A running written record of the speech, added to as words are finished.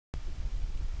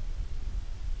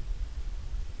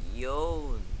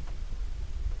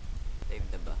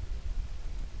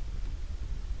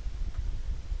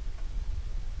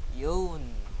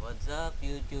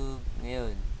YouTube.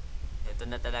 Ngayon, ito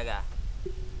na talaga.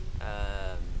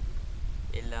 Um,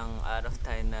 Ilang araw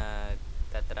tayo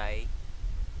nagtatry.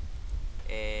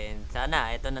 And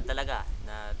sana, ito na talaga.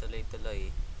 Na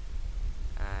tuloy-tuloy.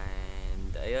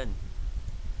 And, ayun.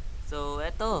 So,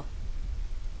 ito.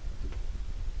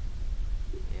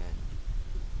 Ayan.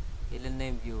 Ilan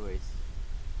na yung viewers?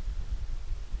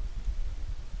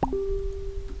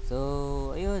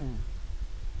 So, ayun.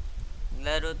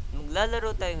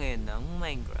 Maglalaro tayo ngayon ng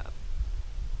Minecraft.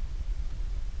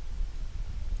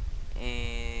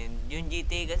 And yung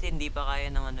GTA kasi hindi pa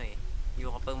kaya ng ano eh.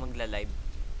 Yung kapag magla-live.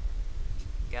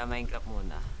 Kaya Minecraft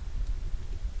muna.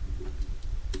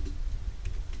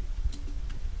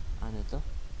 Ano to?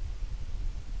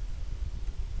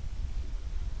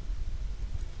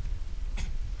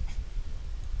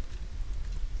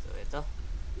 So ito.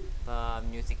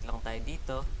 Pa-music lang tayo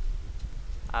dito.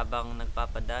 Habang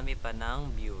nagpapadami pa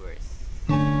ng viewers.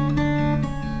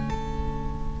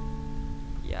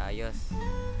 Ayos.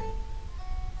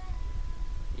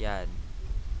 Yan.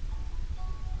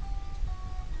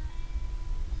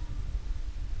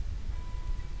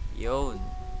 Yun.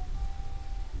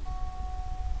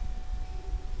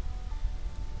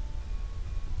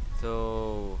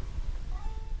 So,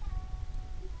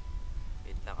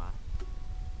 wait lang ah.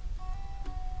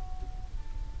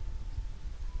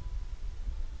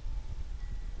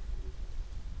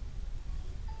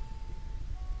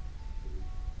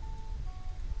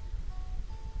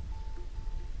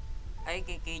 Ay,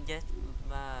 kay Just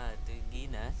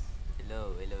Matuginas.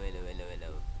 Hello.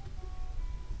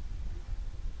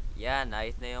 Yan,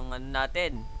 ayos na yung ano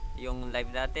natin. Yung live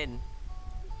natin.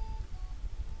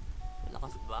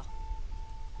 Malakas ba?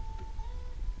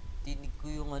 Tinig ko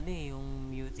yung ano eh,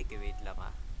 yung music eh. Wait lang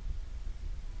ah.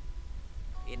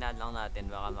 Ina lang natin,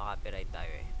 baka makapiright tayo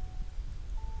eh.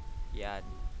 Yan.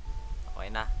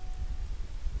 Okay na.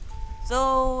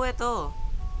 So, eto.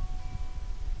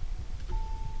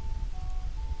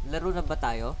 Laro na ba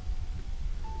tayo?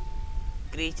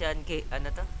 Christian K, ano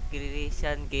to?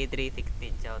 Christian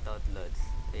K316, shoutout lods.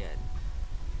 Ayan.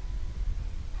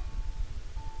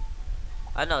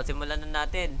 Ano, simulan na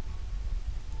natin.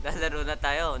 Lalaro na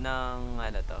tayo ng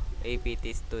ano to,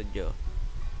 APT Studio.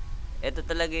 Ito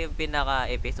talaga yung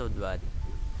pinaka episode 1.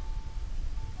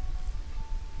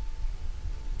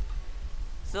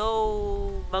 So,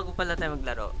 bago pala tayo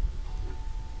maglaro.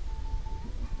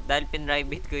 Dahil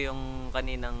pinrivate ko yung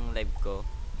kaninang live ko.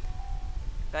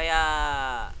 Kaya,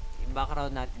 yung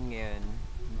background natin ngayon,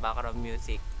 background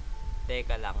music.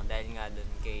 Teka lang, dahil nga dun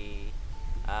kay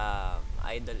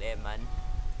Idol Eman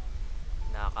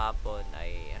na kapon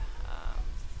ay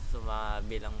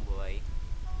sumabilang buhay.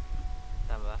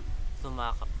 Tama?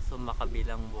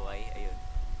 Sumakabilang buhay. Ayun.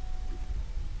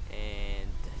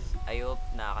 And I hope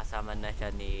nakasama na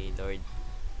siya ni Lord.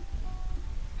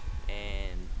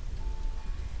 And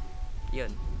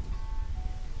yun.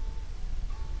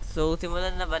 So,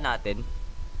 simulan na ba natin?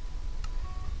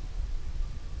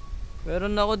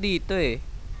 Meron ako dito eh.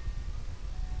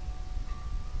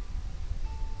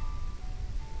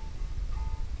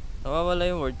 Nawawala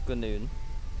yung word ko na yun.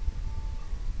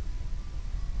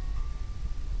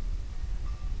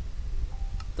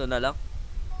 Ito na lang.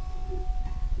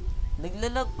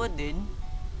 Naglalag pa din.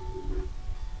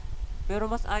 Pero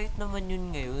mas ayos naman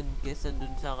yun ngayon kesa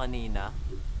dun sa kanina.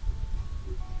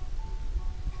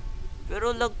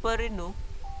 Pero lag pa rin oh.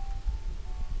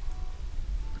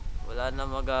 Wala na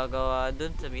magagawa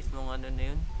dun sa mismong ano na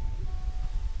yun.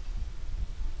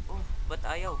 Oh, ba't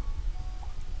ayaw?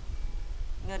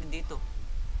 Nga rin dito.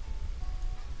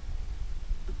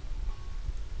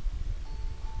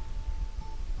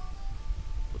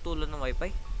 Putulan ng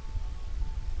wifi.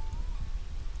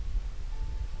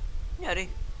 Nyari.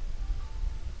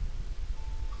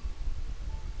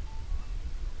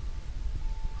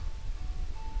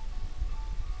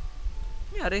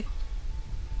 Nyari.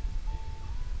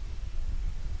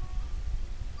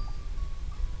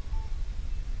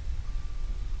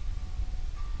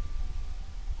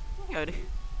 Nyari.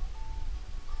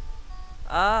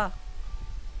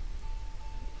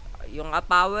 Yung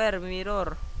power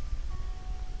mirror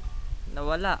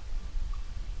nawala.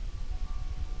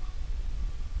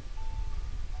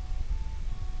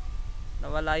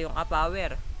 Nawala yung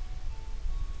power.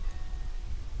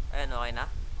 Ayan, okay na.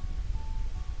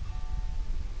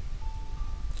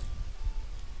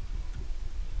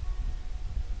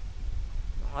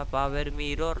 Yung power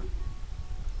mirror.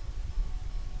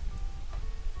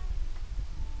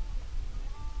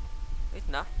 Wait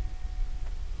na.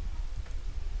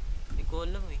 Hindi ko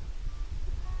alam eh.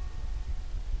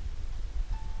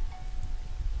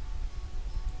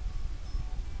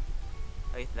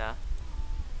 Ayos na.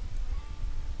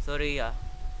 Sorry ah.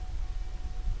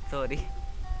 Sorry.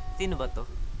 Sino ba to?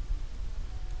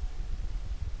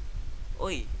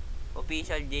 Uy,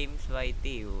 official James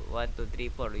YT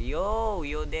 1234. Yo,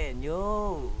 yo din,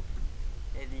 yo.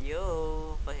 Hello.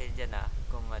 Pasensya na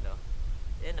kung ano.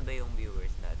 Yan na ba yung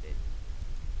viewers natin?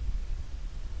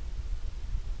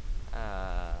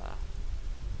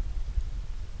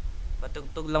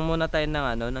 Patugtog lang muna tayo ng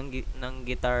ano, ng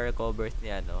guitar covers ni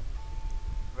ano.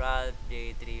 Ralph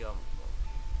J. Triumph.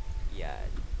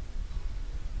 Yan.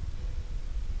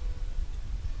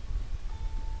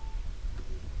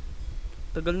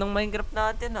 Tagal ng Minecraft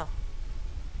natin ah.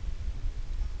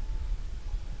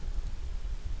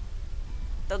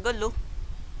 Tagal oh.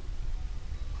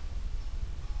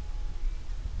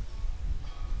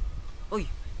 Uy.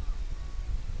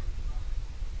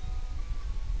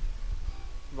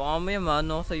 Baka may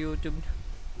maano sa YouTube.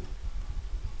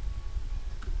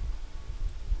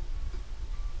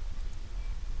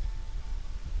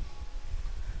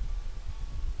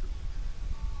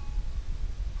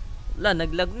 Wala,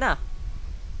 naglag na.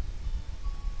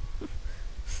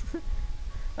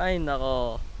 Ay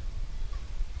nako.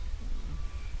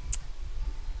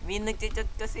 May nagchat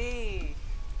kasi.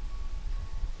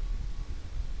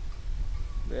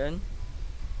 Ben?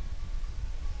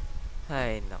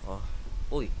 Ay nako.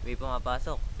 Uy, may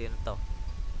pumapasok. Sino to?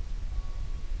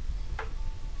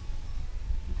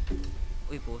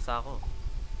 Uy, pusa ako.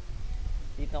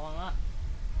 Dito ka nga.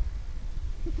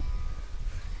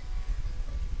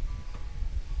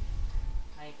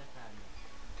 Hi ka sana.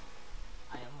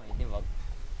 Ayaw mo eh, di wag.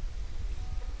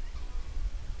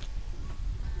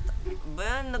 Ba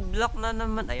yan, nag-block na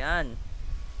naman. Ayan.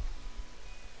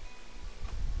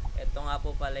 Ito nga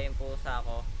po pala yung pusa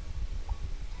ko.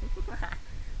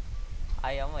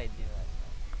 Ayaw mo eh, di ba?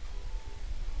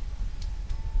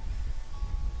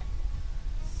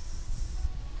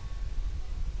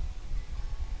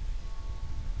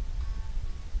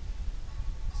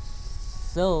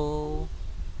 So,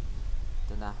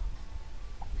 ito na.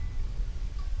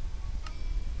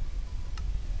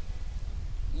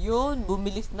 Yun,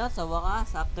 bumilis na sa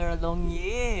wakas after a long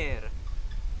year.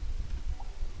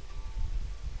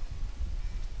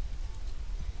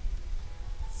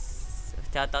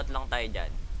 Shoutout lang tayo dyan.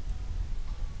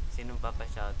 Sinong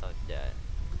papa-shoutout dyan?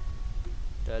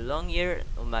 The long year,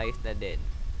 umayos na din.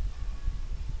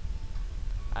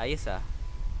 Ayos ah.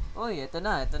 Uy, ito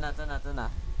na.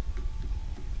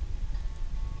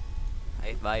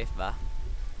 Ayos ba?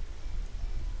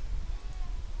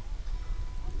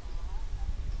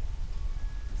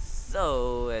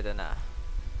 So, ito na.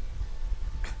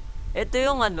 Ito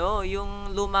yung ano,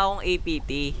 yung luma kong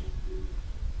APT.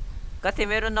 Kasi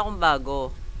meron akong bago.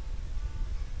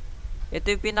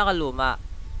 Ito yung pinakaluma.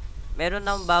 Meron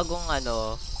akong bagong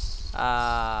ano,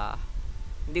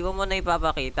 hindi ko muna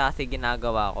ipapakita kasi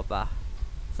ginagawa ko pa.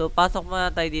 So, pasok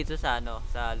muna tayo dito sa ano,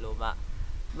 sa luma.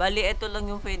 Bali, ito lang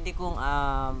yung pwede kong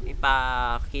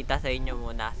ipakita sa inyo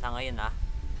muna sa ngayon ah.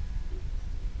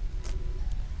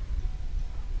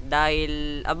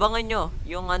 Dahil abangan nyo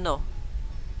yung ano,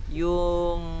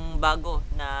 yung bago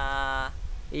na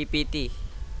APT.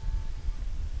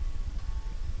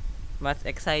 Mas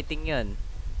exciting yun.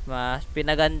 Mas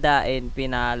pinagandain,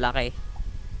 pinalaki.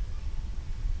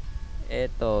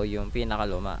 Ito yung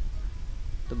pinakaluma.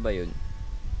 Ito ba yun?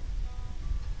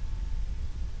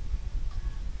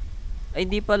 Ay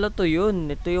di pala to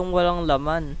yun. Ito yung walang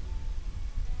laman.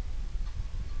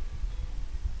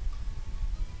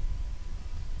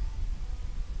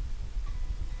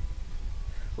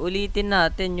 Ulitin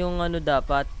natin yung ano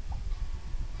dapat.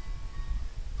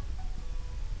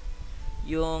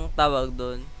 Yung tawag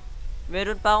doon.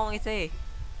 Meron pa akong isa eh.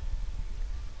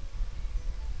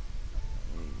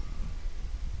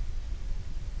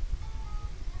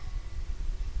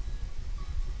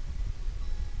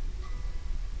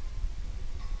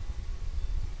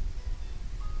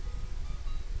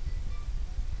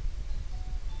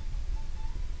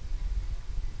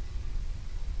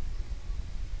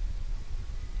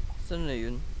 Saan na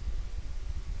yun?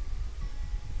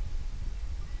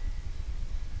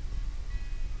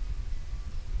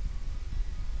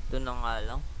 Ito na nga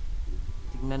lang.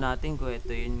 Tignan natin kung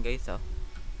ito yun guys oh.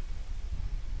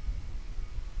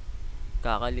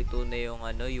 Kakalito na yung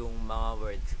ano, yung mga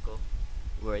words ko.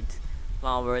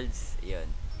 Mga words, yun.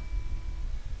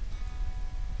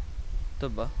 Ito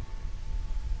ba?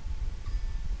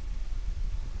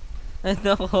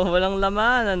 Ano ko, walang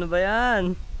laman. Ano ba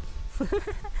yan?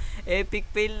 Epic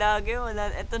fail lagi.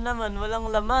 Wala. Ito naman, walang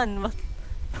laman.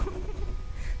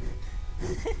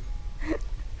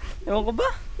 Ewan ko ba?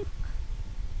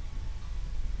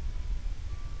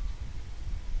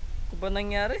 Ano ba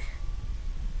nangyari?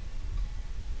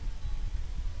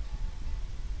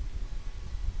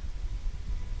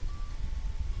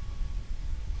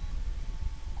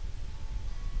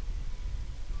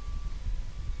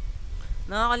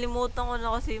 Nakakalimutan ko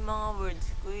na kasi yung mga words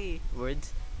ko eh. Words?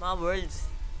 Mga words.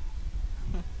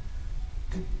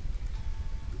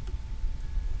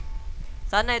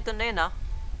 Sana ito na yun ah.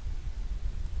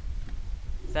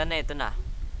 Sana ito na.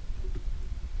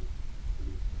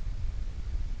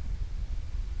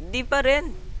 Di pa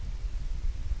rin.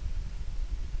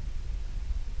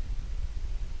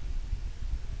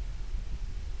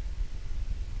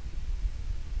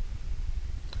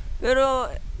 Pero,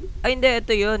 ay hindi,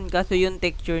 ito yun. Kaso yung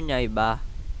texture niya iba.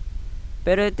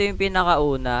 Pero ito yung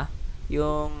pinakauna.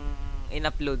 Yung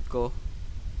in-upload ko.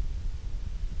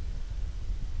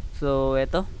 So,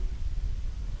 ito.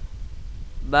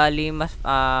 Bali, mas,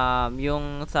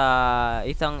 yung sa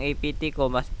isang APT ko,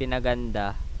 mas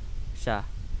pinaganda siya.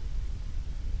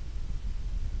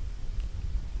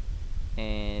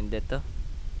 And ito.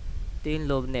 Ito yung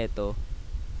loob nito.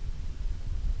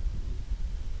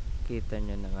 Kita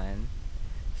nyo naman.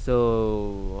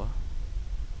 So,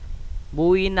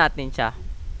 buuin natin siya.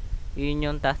 Yun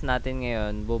yung task natin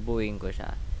ngayon. Bubuuin ko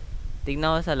siya.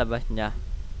 Tignan ko sa labas niya.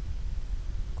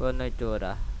 Kung ano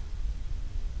itsura.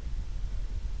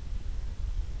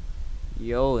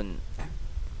 Yun.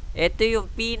 Ito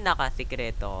yung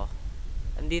pinaka-sikreto ko.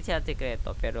 Hindi siya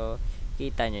sikreto, pero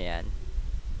kita nyo yan.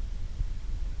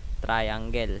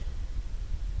 Triangle.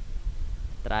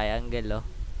 Triangle, oh.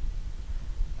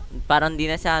 Parang di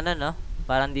na siya, ano, no?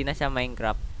 Parang di na siya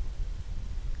Minecraft.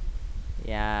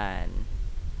 Yan.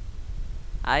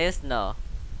 Ayos, no?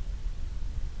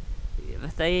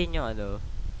 Basta yun yung, ano,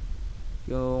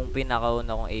 yung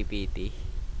pinakauna kong APT.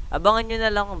 Abangan nyo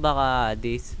na lang baka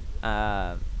this,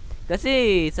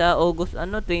 kasi sa August,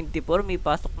 24, may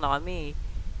pasok na kami.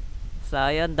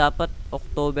 Sayang, dapat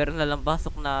October na lang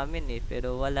pasok namin, eh.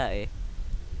 Pero wala, eh.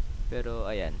 Pero,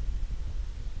 ayan.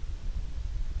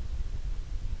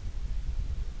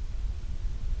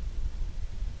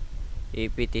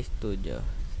 APT Studio.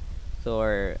 So,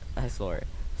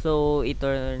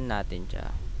 i-turn natin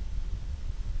siya.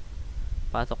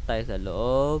 Pasok tayo sa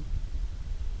loob.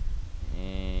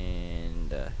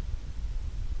 And,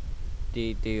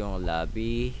 dito yung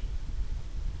lobby.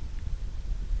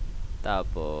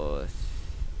 Tapos,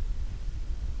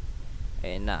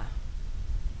 ayun na.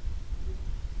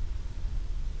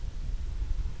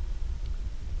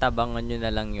 Tabangan nyo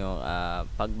na lang yung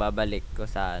pagbabalik ko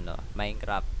sa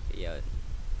Minecraft. Yun.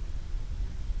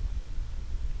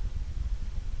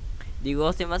 Di ko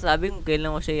kasi masabi kung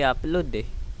kailan ko siya i-upload eh.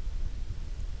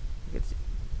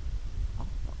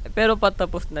 Pero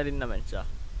patapos na rin naman siya.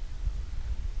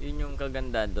 Yun yung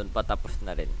kagandaan doon, patapos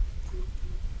na rin.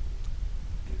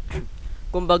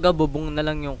 Kumbaga bubong na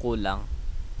lang yung kulang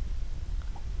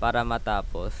para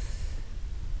matapos.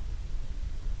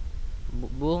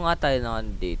 Buo nga tayo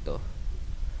naman dito.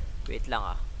 Wait lang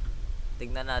ah.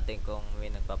 Tignan natin kung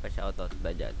may nagpapa-shoutout ba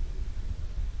dyan.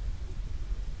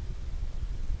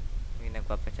 May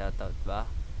nagpapa-shoutout ba?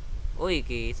 Uy,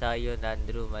 kay Sayon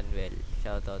Andrew Manuel.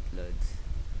 Shoutout loads.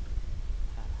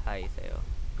 Hi sa'yo.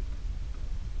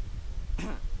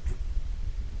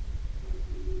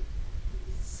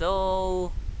 So,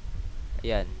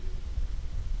 ayan.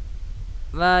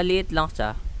 Maliit lang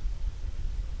siya.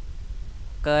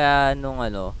 Kaya nung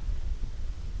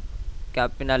kaya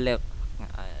pinalik.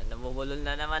 Nabubulol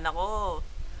na naman ako.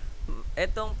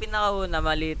 Etong pinakauna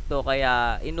maliit to,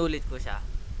 kaya inulit ko siya.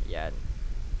 Yan.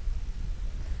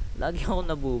 Lagi ako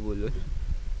nabubulol.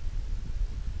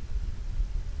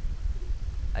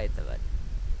 Ay, tabad.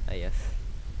 Ayos.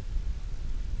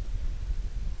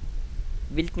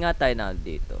 Build nga tayo na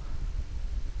dito.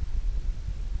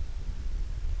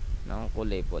 Ng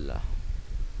kulay pula.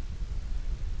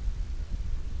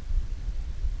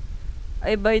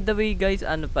 Ay, by the way guys,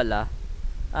 pala,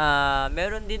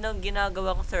 meron din ng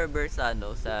ginagawang server sa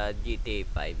sa GTA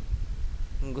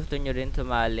 5. Kung gusto nyo rin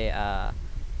sumali,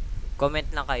 comment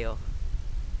lang kayo.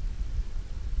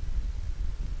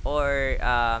 Or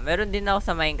meron din ako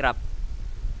sa Minecraft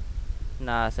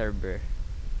na server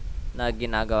na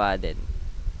ginagawa din.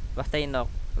 Basta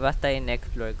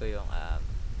in-explore ko yung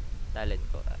talent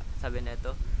ko. Sabi na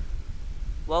ito,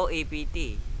 wow,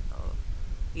 APT.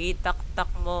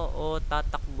 Itak-tak mo o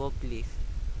tatakbo please.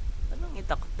 Anong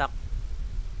itak-tak?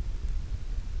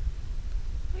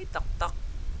 Itak-tak.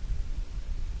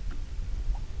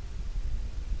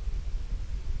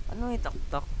 Anong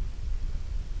itak-tak?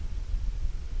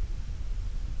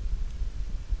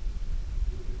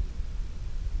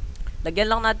 Lagyan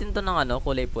lang natin to ng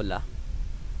kulay pula.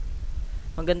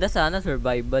 Ang ganda sana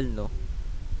survival, no?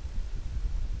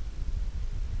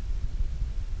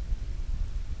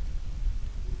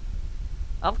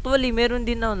 Actually, meron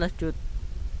din ako na shoot.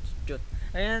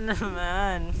 Ayan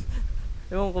naman.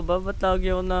 Ewan ko ba, ba't lagi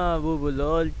ako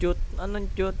nabubulol? Shoot, anong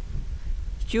shoot?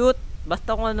 Shoot!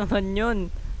 Basta kung ano man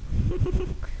yun.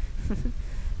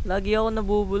 Lagi ako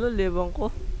nabubulol, ewan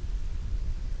ko.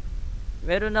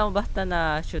 Meron ako basta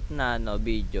na shoot na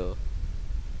video.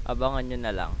 Abangan nyo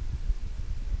na lang.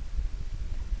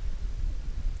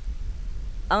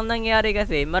 Ang nangyari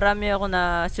kasi, marami ako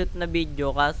na shoot na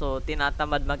video kaso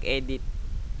tinatamad mag-edit.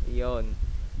 Yon.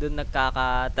 Doon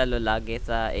nagkakatalo lagi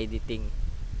sa editing.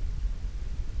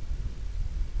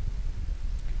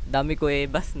 Dami ko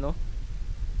ebas, no?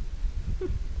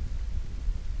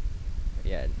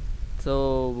 Yan.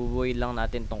 So, bubuhay lang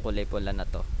natin tong kulay pula na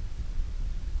to.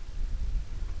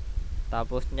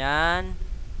 Tapos nyan,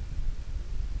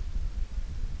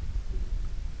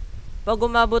 pag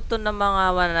umabot to ng mga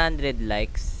 100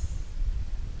 likes,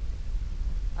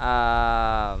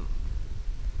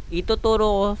 ituturo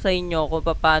ko sa inyo kung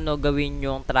paano gawin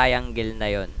yung triangle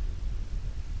na yon.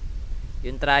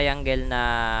 Yung triangle na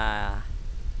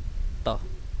to.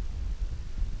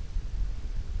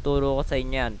 Turo ko sa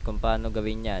inyo yan kung paano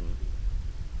gawin yan.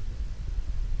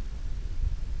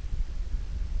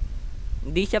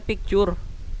 Hindi siya picture.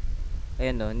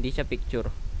 Ayan o, hindi siya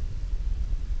picture.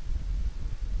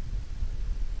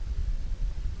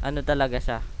 Ano talaga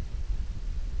siya?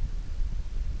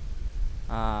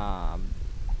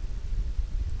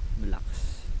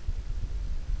 Blocks.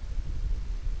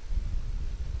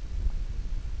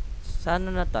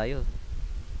 Sana na tayo?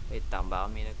 Wait lang, baka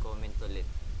may nag-comment ulit.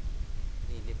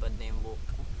 Lilipad na yung book.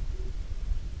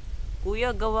 Kuya,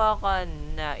 gawa ka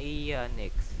na iya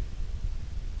next.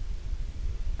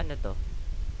 Ano to?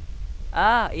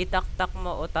 Itaktak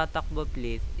mo o tatakbo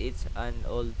please. It's an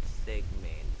old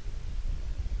segment.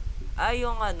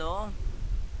 Yung ano,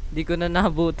 di ko na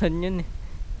nabutan yun eh.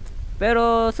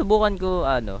 Pero subukan ko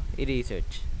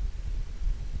i-research.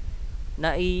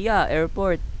 Naiya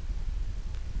airport.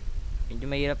 Medyo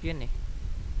mahirap yun eh.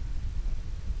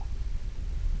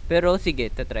 Pero sige,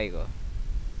 tatry ko.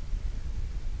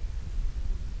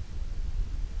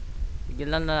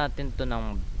 Bigyan lang na natin to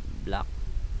ng black.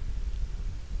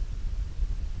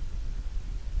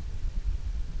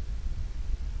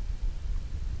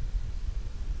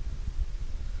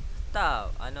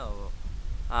 Basta,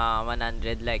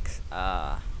 100 likes.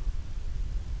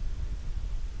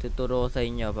 Tuturo ko sa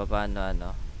inyo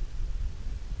paano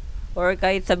or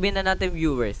kahit sabihin na natin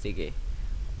viewers, sige.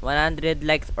 100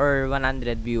 likes or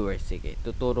 100 viewers, sige.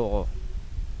 Tuturo ko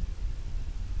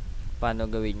paano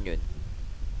gawin yun.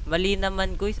 Mali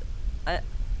naman, guys.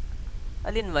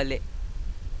 Alin mali?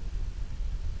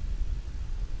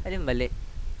 Alin mali?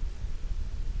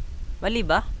 Mali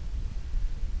ba?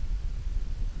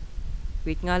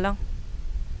 Wait nga lang.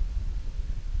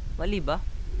 Mali ba?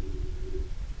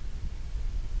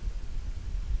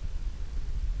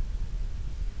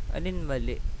 Alin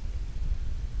mali?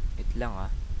 Wait lang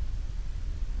ah.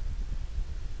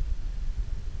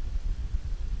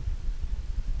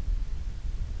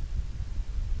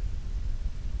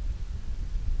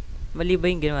 Mali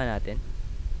ba yung ginawa natin?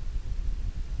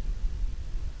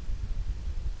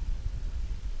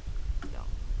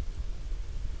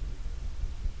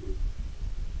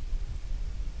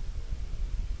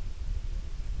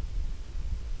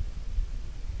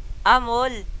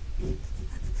 Mall!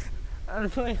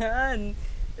 Ano yan?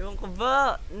 Ewan ko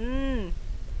ba?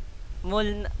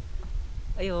 Mall na...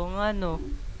 Ayaw nga no.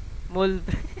 Mall...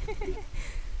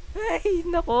 Ay,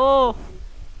 nako!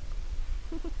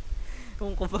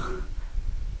 Ewan ko ba?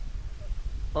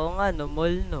 Oo nga no,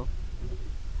 mall no.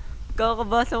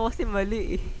 Kakabasa ko kasi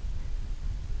mali eh.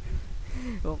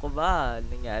 Ewan ko ba?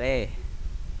 Nangyari?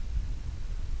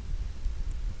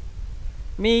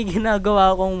 May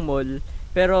ginagawa akong mall.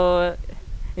 Pero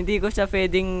hindi ko siya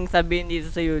pwedeng sabihin dito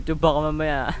sa YouTube, baka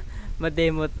mamaya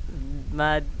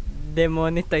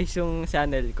ma-demonetize yung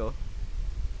channel ko.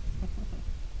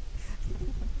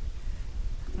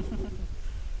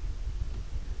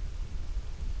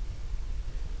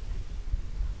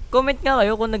 Comment nga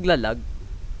kayo kung naglalag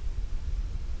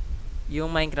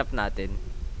yung Minecraft natin.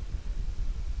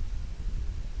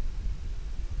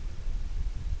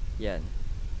 Yan.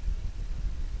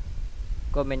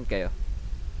 Comment kayo.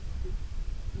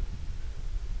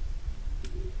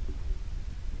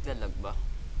 Lalag ba?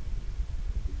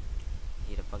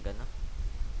 Hirap pag ano.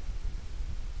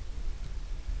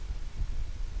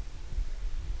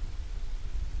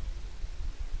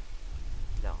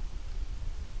 Lang.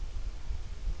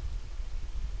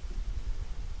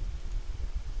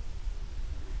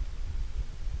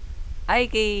 Ay,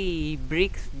 kay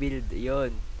Bricks Build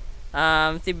yon.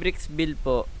 Si Bricks Build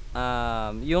po,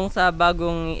 yung sa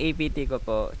bagong APT ko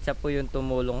po, siya po yung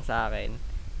tumulong sa akin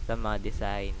sa mga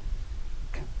design.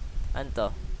 Ano to?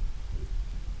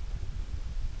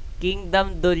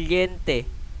 Kingdom Doliente.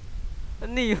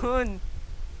 Ano yun?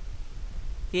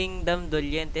 Kingdom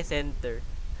Doliente Center.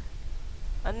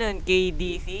 Ano yun?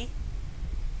 KDC?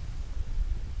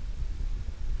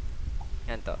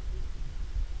 Yan to.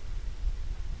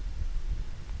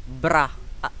 Bra.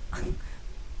 Ah,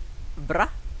 bra?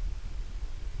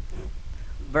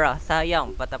 Bra,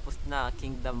 sayang. Patapos na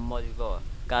Kingdom Mall ko.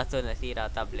 Kaso nasira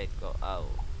tablet ko. Aw.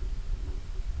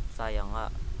 Sayang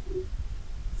nga.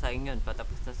 Sayang yun.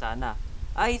 Patapos na sana.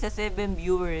 Ay, sa 7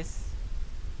 viewers.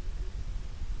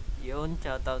 Yun,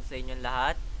 shoutout sa inyong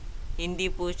lahat. Hindi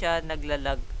po siya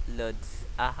naglalag loads.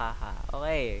 Ahaha.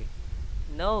 Okay.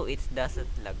 No, it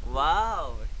doesn't lag.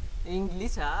 Wow!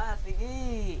 English ha? Sige,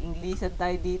 Englishan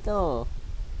tayo dito.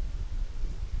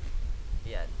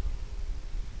 Yan.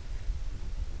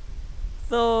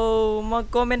 So,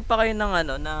 mag-comment pa kayo ng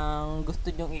ng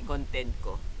gusto nyong i-content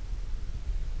ko.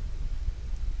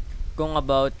 Kung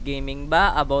about gaming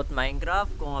ba, about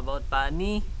Minecraft, kung about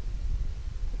funny,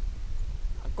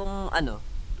 kung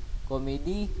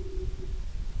comedy,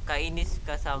 kainis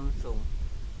ka Samsung.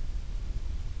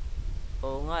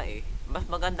 Oo nga eh. Mas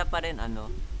maganda pa rin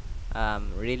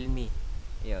Realme.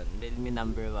 Yun, Realme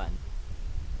number 1.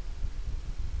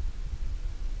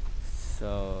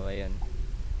 So, ayun.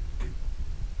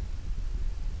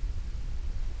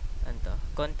 Ano to?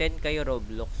 Content kayo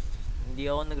Roblox. Hindi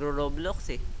ako nagro-Roblox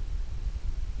eh.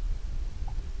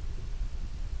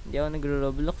 Hindi ako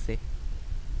nagro-Roblox eh.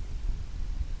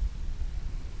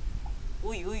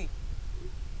 Uy, uy.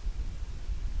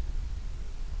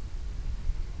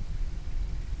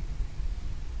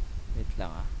 Wait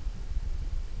lang ah.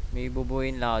 May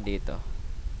bubuin lang ako dito.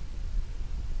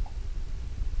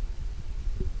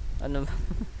 Ano?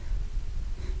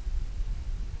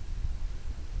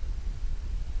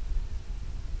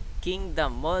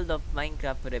 Kingdom Mall of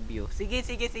Minecraft review. Sige,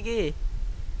 sige, sige.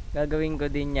 Gagawin ko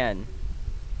din yan.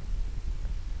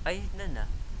 Ay, na.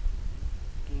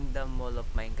 Kingdom Mall of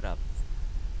Minecraft.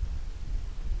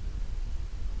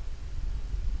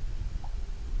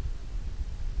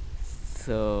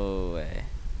 So,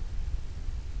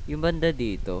 yung banda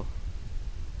dito.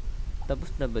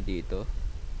 Tapos na ba dito?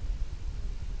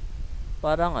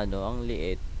 Parang ang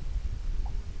liit.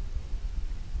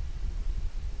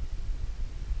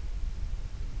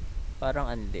 Parang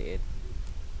ang liit.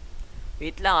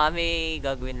 Wait lang may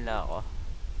gagawin lang ako.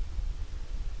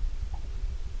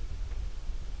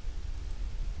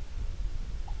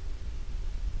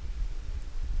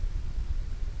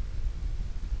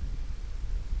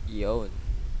 Yun.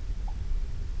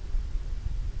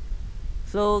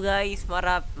 So guys,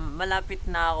 malapit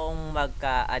na akong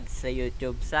magka-add sa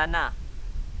YouTube. Sana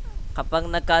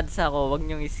kapag nagka-add ako, wag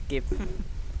niyong skip.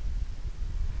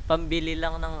 Pambili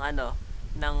lang ng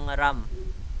ng RAM.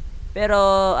 Pero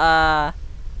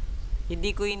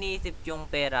hindi ko iniisip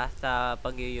yung pera sa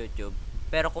pag-YouTube.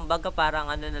 Pero kumbaga parang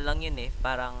na lang yun eh,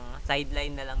 parang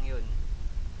sideline na lang yun.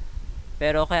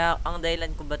 Pero kaya ang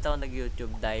dahilan kung ba't ako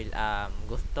nag-YouTube dahil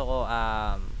gusto ko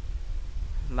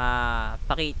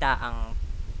mapakita ang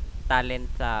talent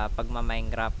sa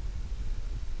pagma-Minecraft.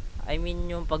 I mean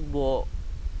yung pagbuo.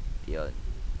 Yun.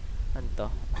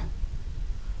 Ano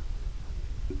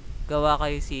gawa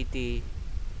kayo city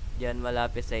diyan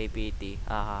malapit sa APT.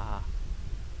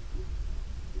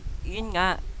 Yun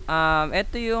nga.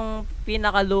 Ito yung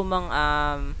pinakalumang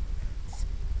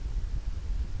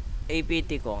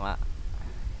APT ko nga.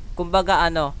 Kumbaga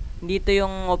dito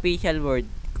yung official word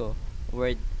ko.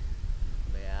 Word.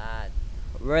 Ayan.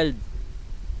 World.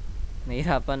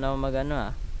 Nahirapan na mag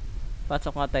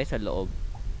Pasok nga tayo sa loob.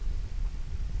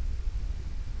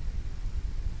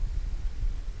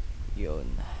 Yun.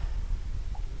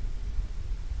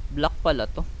 Black pala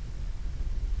to.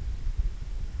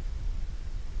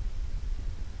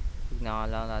 Huwag na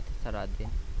lang natin saradin.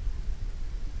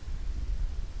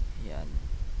 Yan.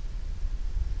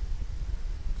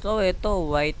 So, ito,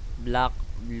 white, black,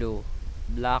 blue.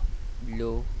 Black,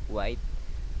 blue, white.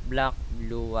 Black,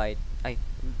 blue, white. Ay,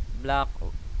 black,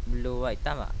 blue, white.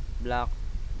 Tama. Black,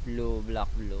 blue,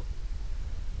 black, blue.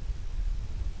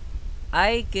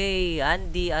 Ay, kay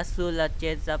Andy Azul at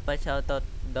Chenza pa shoutout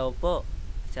daw po.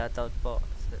 Shoutout po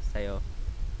sa'yo.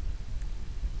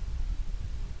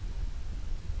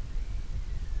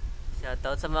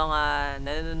 Shoutout sa mga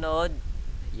nanonood.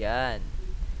 Yan.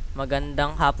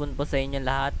 Magandang hapon po sa inyo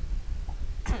lahat.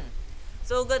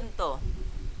 So, ganito.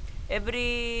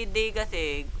 Every day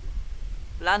kasi,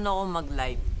 plano ko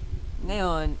mag-live.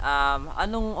 Ngayon,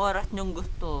 anong oras nyong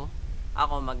gusto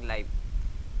ako mag-live?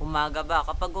 Umaga ba?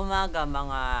 Kapag umaga,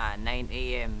 mga 9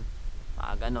 AM.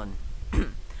 Mga ganon.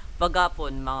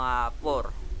 Paghapon, mga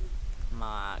 4.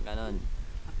 mga ganun.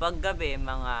 Pag gabi,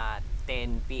 mga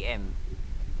 10 p.m.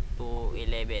 to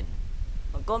 11.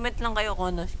 Mag-comment lang kayo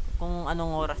kung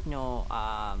anong oras nyo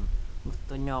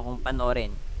gusto nyo akong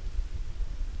panoorin.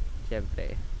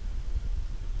 Siyempre.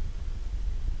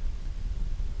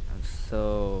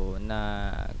 So,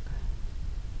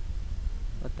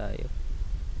 ba tayo?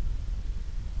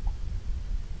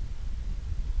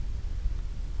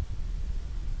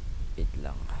 Wait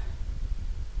lang.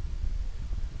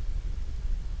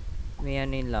 May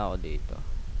anin lang ako dito.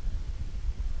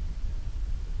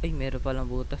 Ay, meron palang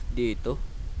butas dito.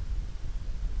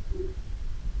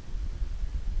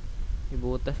 May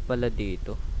butas pala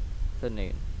dito. Saan na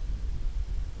yun?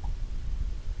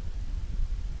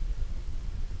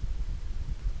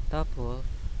 Tapos,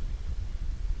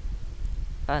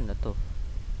 ano to?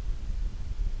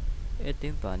 Ito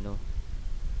yung paano.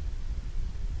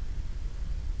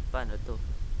 Paano to?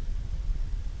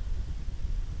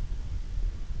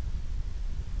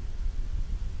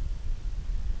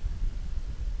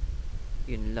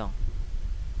 Yun lang.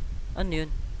 Ano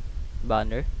yun?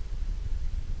 Banner?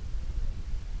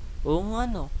 Oo nga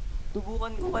no.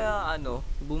 Subukan ko kaya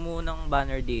bumuo ng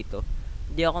banner dito.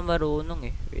 Hindi ako marunong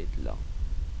eh. Wait lang.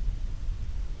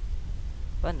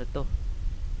 Paano to?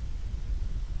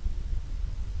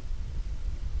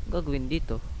 Gagawin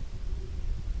dito.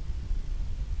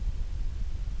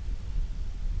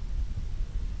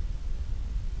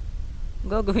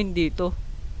 Gagawin dito.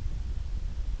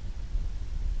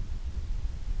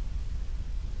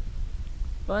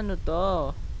 Paano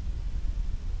to?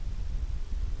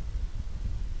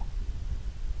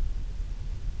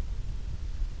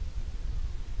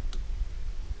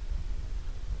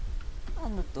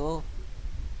 Ano to?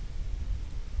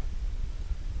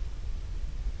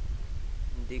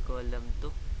 Hindi ko alam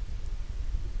to.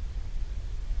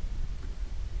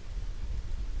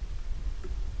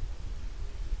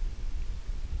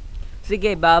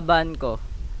 Sige, babaan ko.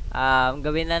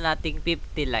 Gawin na nating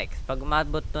 50 likes. Pag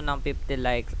umabot to ng 50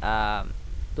 likes,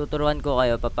 tuturuan ko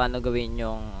kayo paano gawin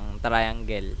yung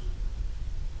triangle.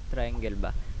 Triangle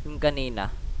ba? Yung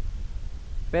kanina.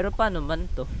 Pero paano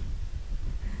man to?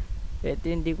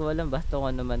 Ito hindi ko alam. Basta kung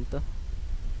ano man to.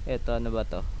 Ito, ano ba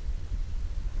to?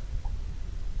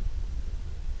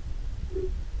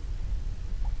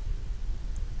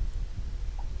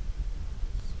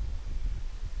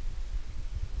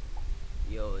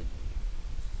 Yun.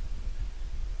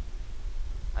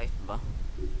 Ayos ba?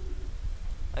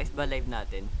 Ayos ba live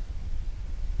natin?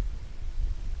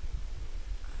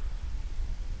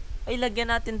 Ay,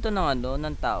 lagyan natin to ng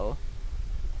ng tao.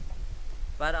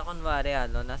 Para kunwari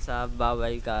nasa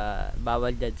bawal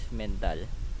judgmental.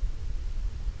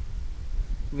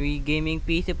 May gaming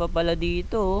PC pa pala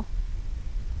dito.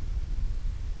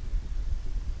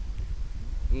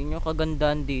 Yun yung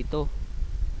kagandahan dito.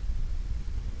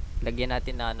 Lagyan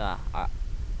natin na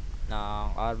ng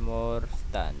armor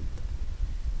stand.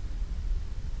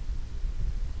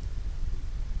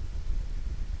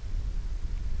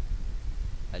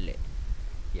 Ali.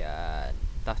 Yan.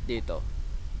 Tapos dito.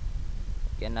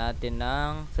 Lagyan natin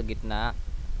ng sa gitna.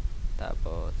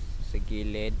 Tapos sa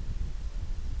gilid.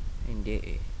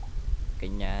 Hindi eh.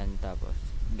 Ganyan. Tapos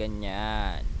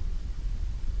ganyan.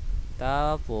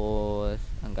 Tapos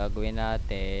ang gagawin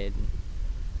natin,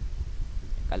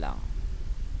 teka lang.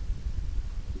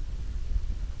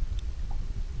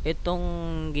 Itong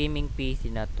gaming PC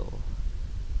na to,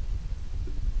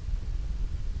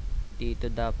 dito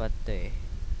dapat to eh.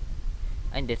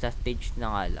 Ay, hindi, sa stage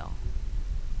na nga lang.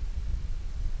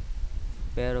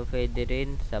 Pero pwede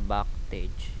rin sa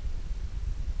backstage.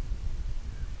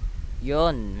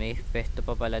 Yun, may festo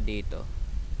pa pala dito.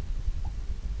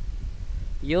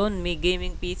 Yun, may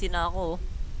gaming PC na ako.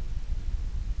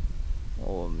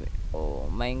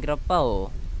 Minecraft pa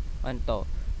Ano to?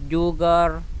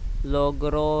 Jugar,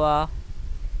 Logroa.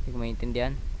 Hindi ko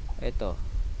maintindihan. Ito.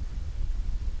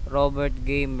 Robert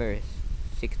Gamers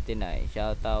 69.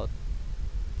 Shoutout.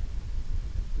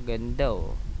 Ganda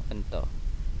Ano to?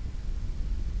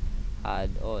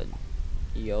 Add-on.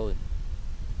 Yun.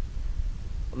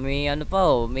 May pa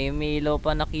may ilaw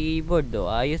pa na keyboard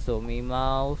Ayos may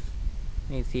mouse,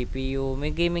 may CPU, may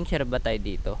gaming chair ba tayo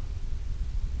dito?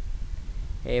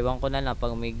 Ewan ko na lang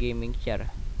pag may gaming chair.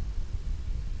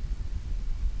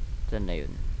 Saan na yun?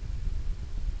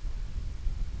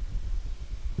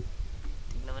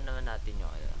 Tignan naman natin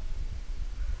yung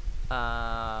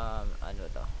ano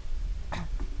to?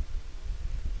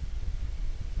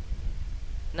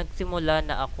 Nagsimula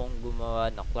na akong gumawa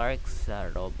na Clark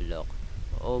sa Roblox.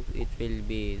 Hope it will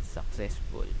be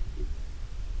successful.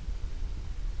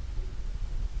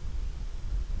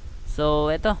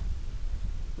 So, eto.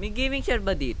 May gaming chair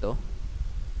ba dito?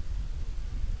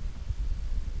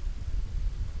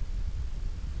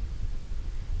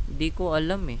 Hindi ko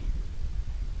alam eh.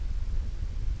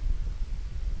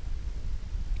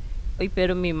 Ay,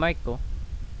 pero may mic ko.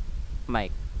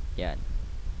 Mic. Yan.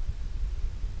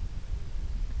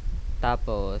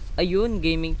 Tapos, ayun,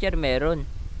 gaming chair meron.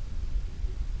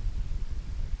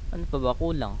 Ano pa ba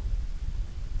kulang?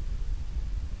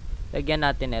 Lagyan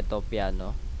natin ito,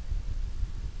 piano.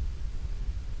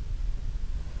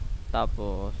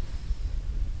 Tapos,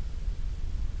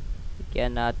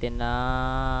 lagyan natin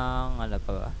ng, ano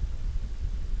pa ba?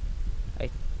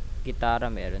 Ay, gitara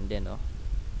meron din, oh.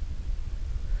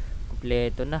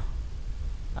 Kompleto na.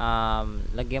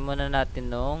 Lagyan muna natin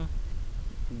nung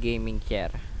gaming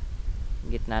chair.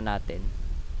 Gitna natin.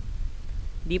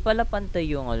 Di pala pantay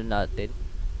yung ano natin.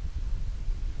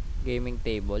 Gaming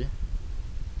table.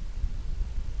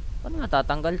 Paano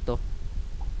matatanggal to?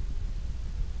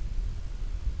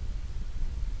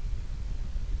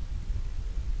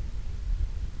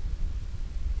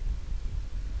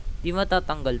 Di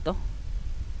matatanggal to?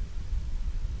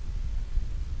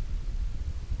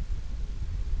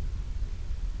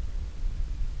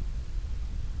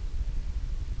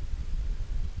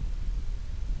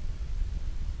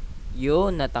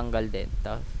 Yun, natanggal din.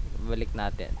 Tapos, balik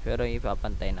natin. Pero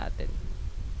ipapantay natin.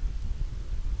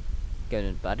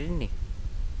 Ganun pa rin eh.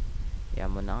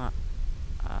 Yan mo na nga.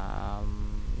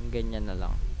 Ganyan na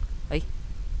lang. Ay!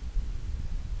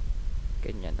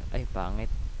 Ganyan na. Ay, pangit.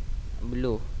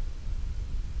 Blue.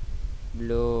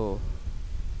 Blue.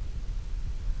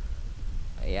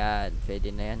 Ayan.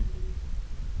 Pwede na yan.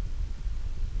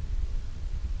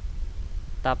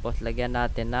 Tapos, lagyan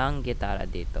natin ng gitara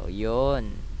dito.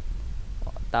 Yun.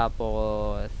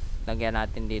 Tapos, lagyan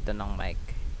natin dito ng mic.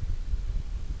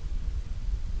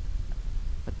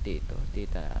 At dito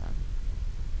na.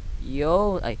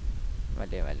 Yo! Ay!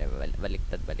 Mali.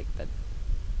 Baliktad.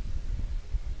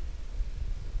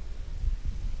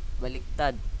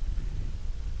 Baliktad.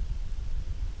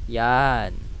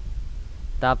 Yan.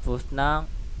 Tapos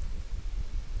ng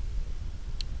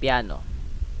piano.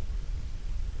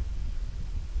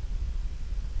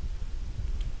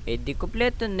 Eh di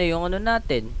kompleto na yung ano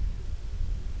natin.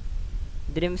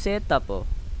 Dream setup oh.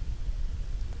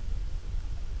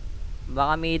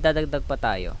 Baka may dadagdag pa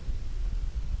tayo.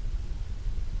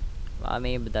 Baka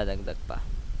may dadagdag pa.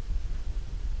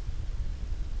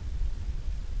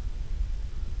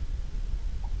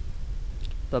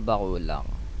 Pabako lang.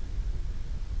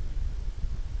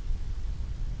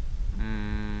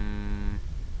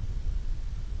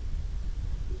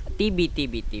 TV.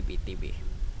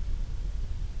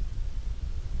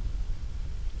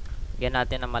 Lagyan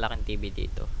natin ng malaking TV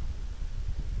dito.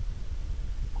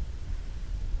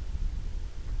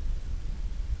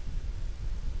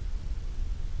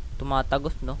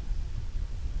 Tumatagos, no?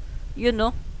 Yun,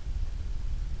 no?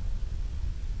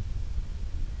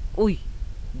 Uy!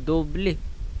 Doble.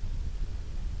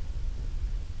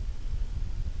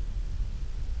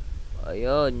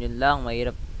 Ayun, yun lang.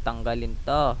 Mahirap tanggalin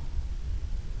to.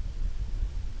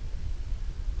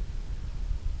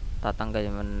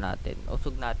 Tatanggalin muna natin.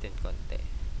 Usog natin konti.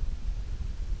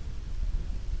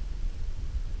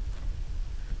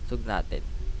 Usog natin.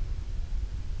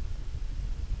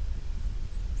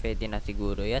 Pwede na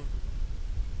siguro yan.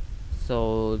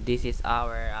 So, this is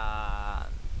our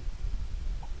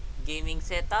gaming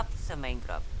setup sa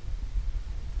Minecraft.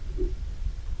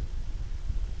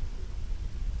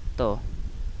 To.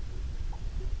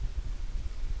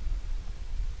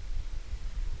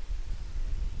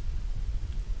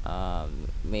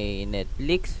 May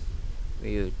Netflix,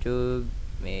 may YouTube,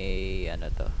 may ano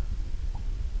to.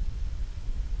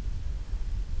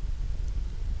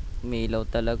 May ilaw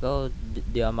talaga.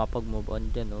 Di ako mapag-move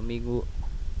on dyan. May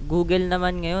Google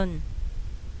naman ngayon.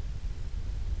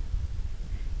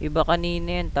 Iba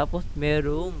kanina yan. Tapos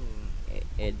merong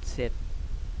headset.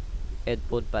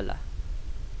 Headphone pala.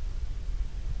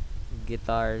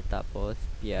 Guitar, tapos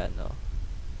piano.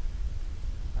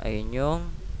 Ayun yung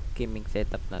gaming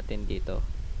setup natin dito.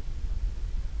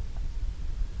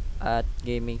 At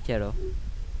gaming chair oh.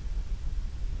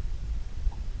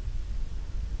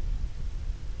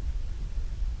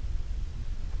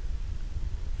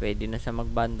 Pwede na siya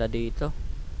magbanda dito.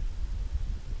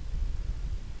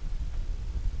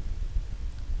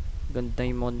 Ganda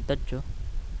yung montage oh.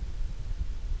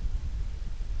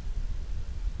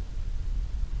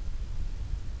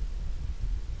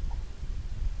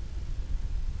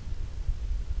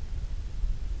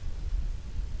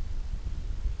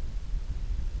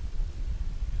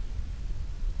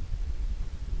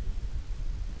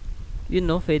 Yun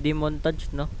no, pwede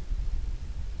montage no.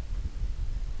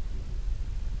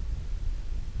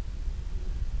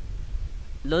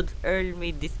 Load Earl,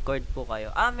 may Discord po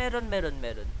kayo. Meron.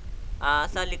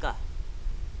 Sali ka.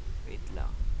 Wait lang.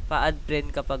 Pa-add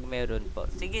friend kapag meron po.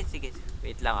 Sige.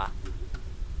 Wait lang ah.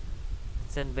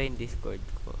 Saan ba yung Discord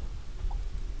ko?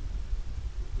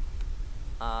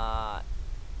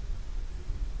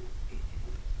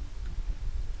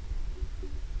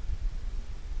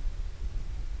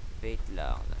 Wait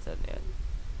lang. Nasaan yan?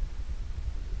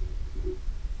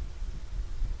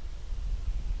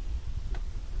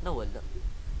 Nawala.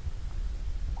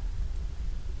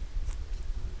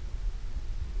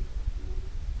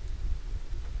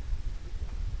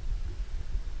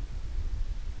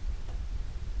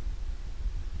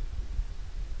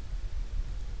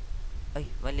 Ay,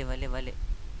 mali.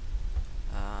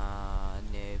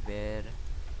 Never.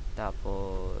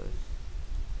 Tapos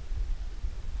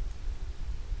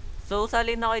so,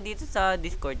 sali na kayo dito sa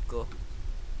Discord ko.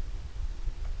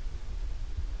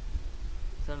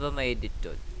 Saan ba may edit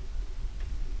doon?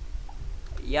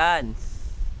 Yan.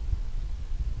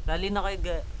 Sali na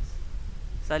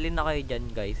kayo dyan,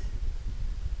 guys.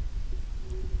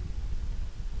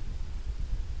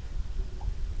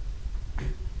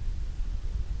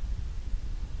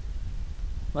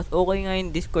 Mas okay nga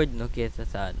yung Discord, no, kesa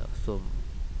sa Zoom.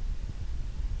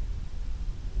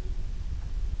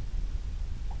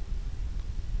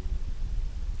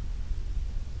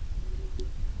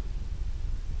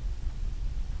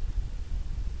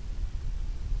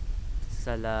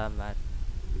 Salamat.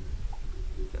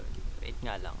 Wait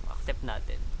nga lang. Accept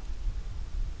natin.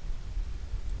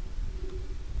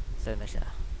 Saan na siya?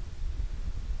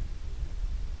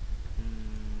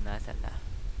 Nasaan na?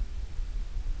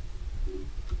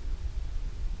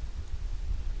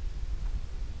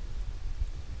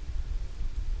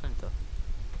 Ano to?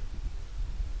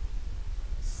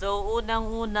 So,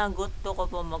 unang-unang gusto ko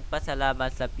po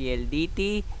magpasalamat sa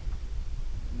PLDT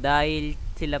dahil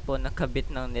sila po nakabit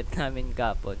ng net namin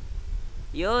kapon.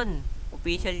 Yun!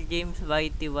 Official James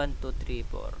YT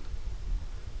 1234.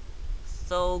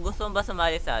 So, gusto mo ba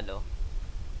sumali sa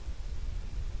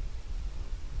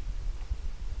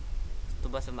Gusto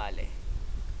ba sumali?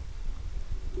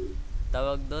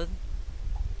 Tawag doon?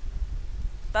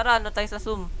 Tara, tayo sa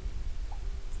Zoom.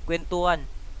 Kwentuhan.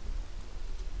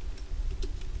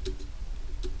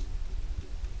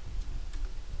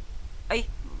 Ay,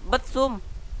 ba't Zoom?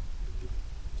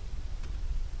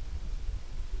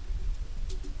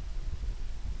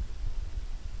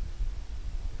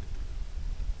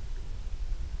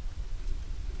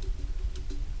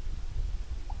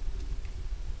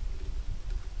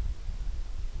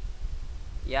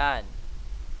 Yan.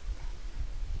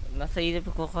 Nasa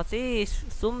isip ko kasi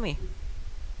Zoom eh.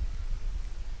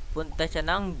 Punta siya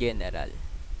ng general.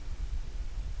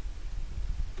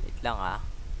 Wait lang ah.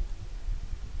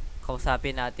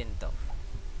 Kausapin natin to.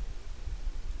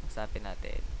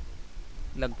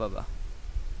 Lag pa ba?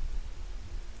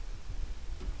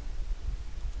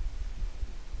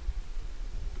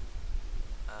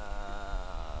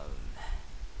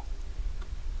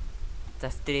 Sa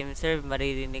stream sir,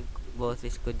 maririnig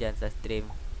boses ko dyan sa stream.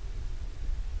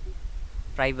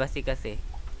 Privacy kasi.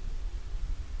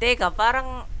 Teka,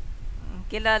 parang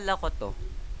kilala ko to.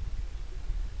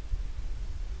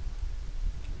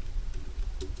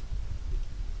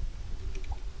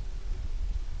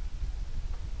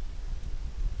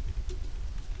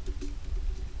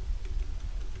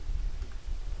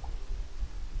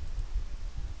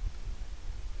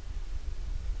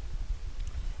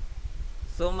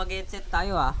 So mag-headset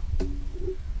tayo ah.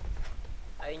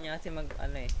 Ayun niya kasi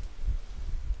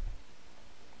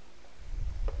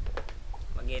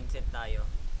mag-headset tayo.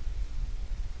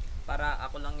 Para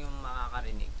ako lang yung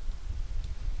makakarinig.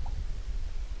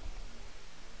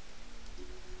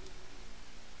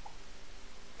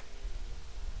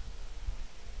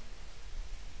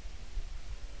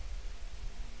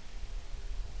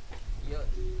 Yun.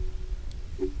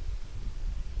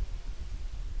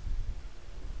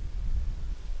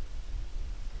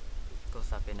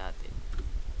 Kausapin natin.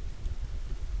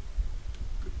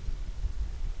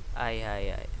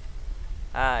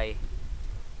 Hi.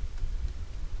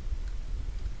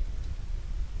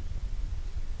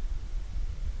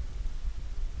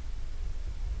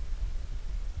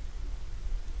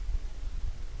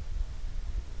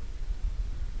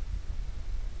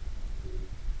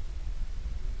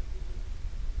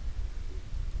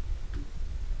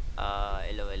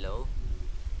 Hello.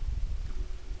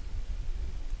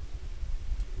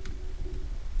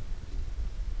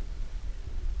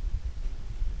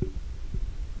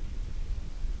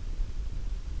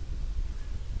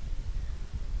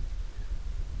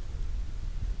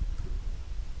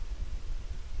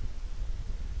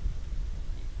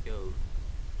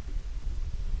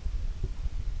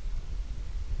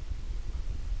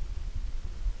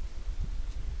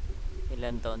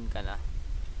 Ilan taon ka na?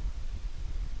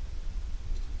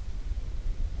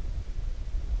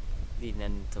 Di na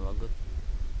sumagot.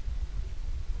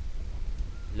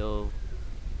 Hello?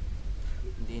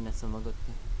 Hindi na sumagot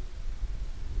eh.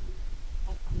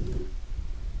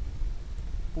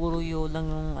 Puro yo lang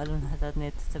yung natin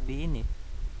nito sabihin eh.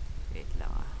 Wait lang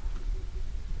ah.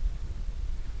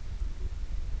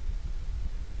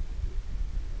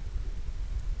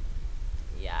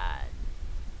 Yan.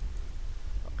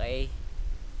 Okay.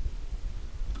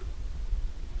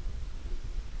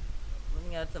 Ano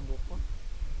nga sa buko?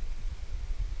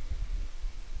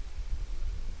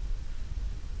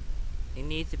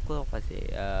 Iniisip ko kasi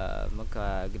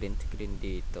magka green screen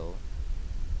dito.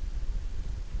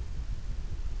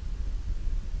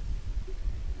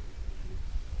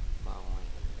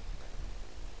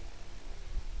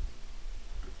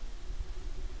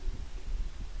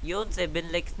 Yun,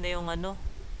 7 likes na yung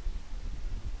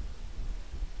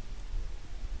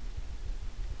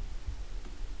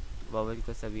bawal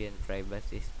ko sabihin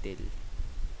privacy still.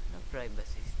 No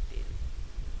privacy still.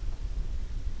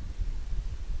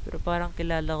 Pero parang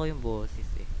kilala ko yung boses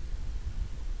eh.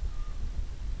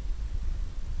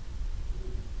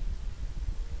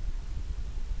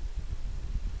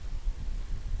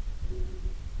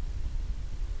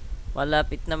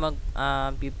 Malapit na mag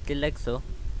 50 likes oh.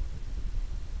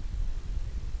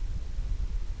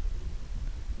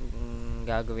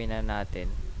 Gagawin na natin.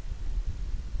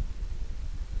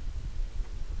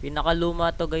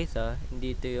 Pinakaluma to guys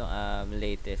hindi to yung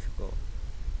latest ko.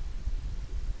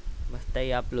 Basta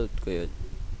i-upload ko yun.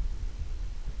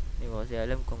 Hindi ko kasi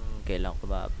alam kung kailan ko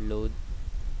ba-upload.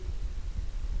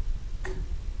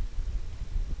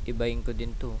 Ibahin ko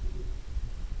din to.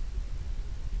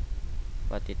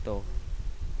 Pati to.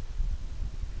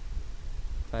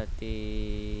 Pati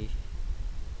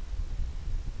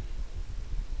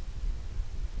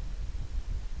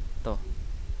to.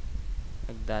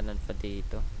 Nagdanan pa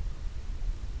dito.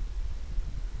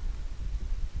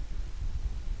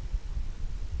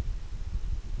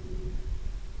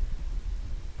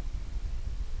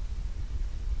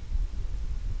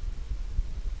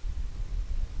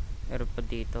 Meron pa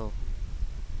dito.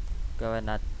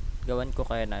 Gawan ko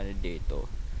kaya na dito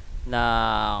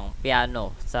ng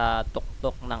piano sa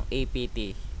tuktok ng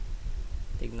APT.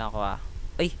 Tignan ko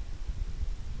ay,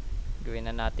 gawin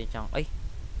na natin siyang ay.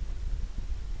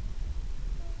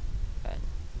 Yan.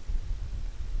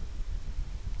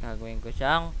 Gagawin ko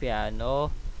siyang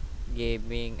piano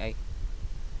gaming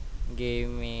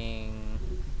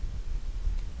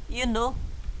yun no.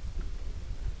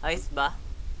 Ayos ba?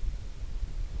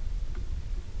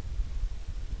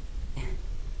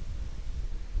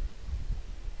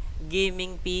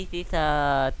 Gaming PC sa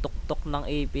tuktok ng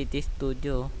APT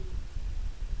Studio.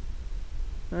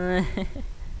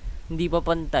 Hindi pa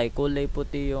pantay, kulay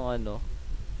puti yung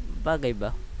bagay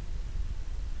ba?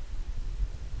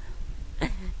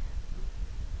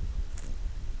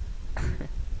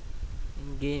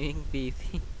 Gaming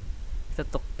PC sa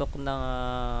tuktok ng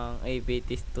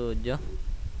APT Studio.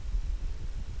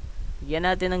 Bigyan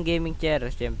natin ng gaming chair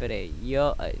syempre.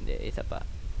 Hindi, isa pa.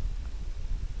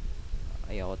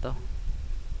 Ayoko to.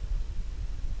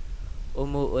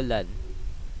 Umuulan.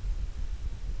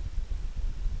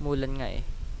 Umulan nga eh.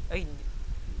 Ay,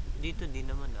 dito din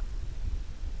naman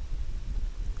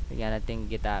Lagyan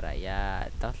natin gitara. Yan.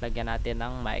 Tapos lagyan natin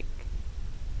ng mic.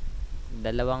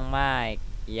 Dalawang mic.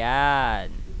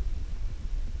 Yan.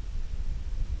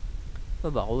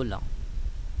 Ba kulang?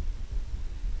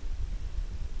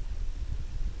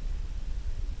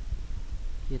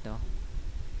 Yun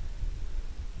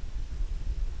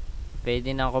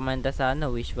Pwede na kumanta sa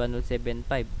Wish 1075.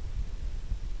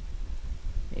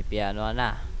 May piano ka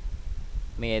na.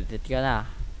 May edit ka na.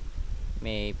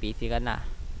 May PC ka na.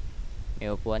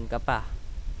 May upuan ka pa.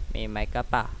 May mic ka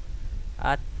pa.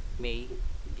 At may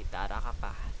gitara ka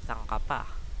pa. Sang ka pa.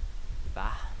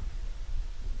 Diba?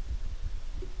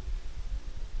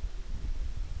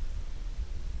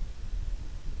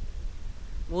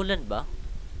 Mulan ba?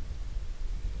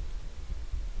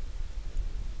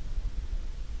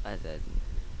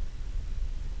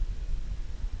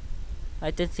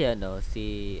 Ito si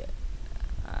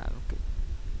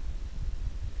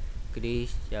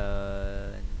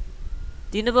Christian.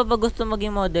 Sino ba gusto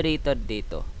maging moderator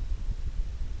dito?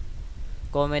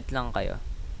 Comment lang kayo.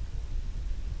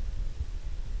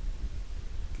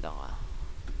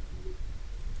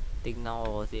 Tignan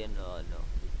ko kasi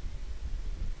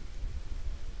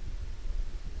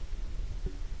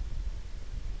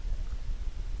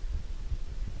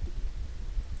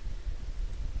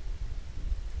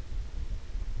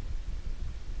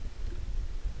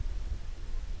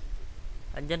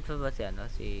Andyan pa ba si ano?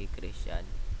 Si Christian?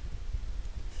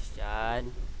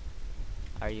 Christian?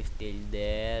 Are you still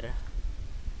there?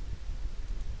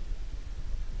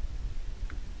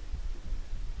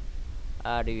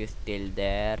 Are you still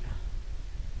there?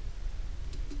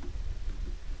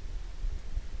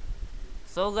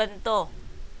 So, ganito.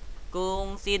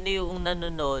 Kung sino yung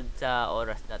nanonood sa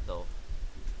oras na to,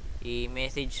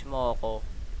 i-message mo ako.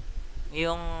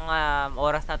 Yung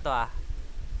oras na to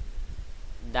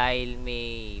dahil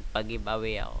may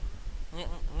pag-giveaway ako.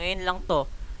 Ngayon lang to.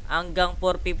 Hanggang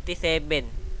 4:57.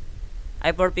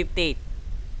 Ay, 4:58.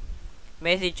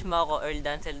 Message mo ako, Earl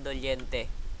Dancel Doliente,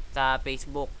 sa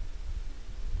Facebook.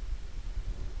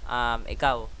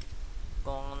 Ikaw,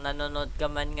 kung nanonood ka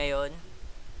man ngayon,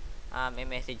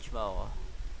 i-message mo ako.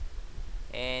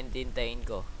 And hintayin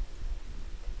ko.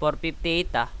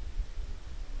 4:58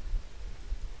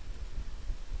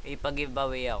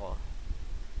 ipag-giveaway ako.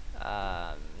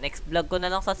 Next vlog ko na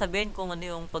lang sasabihin kung ano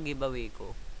yung pag-giveaway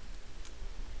ko.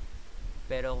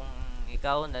 Pero kung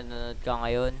ikaw nanonood ka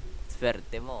ngayon,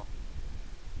 swerte mo.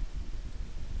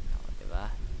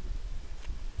 Diba?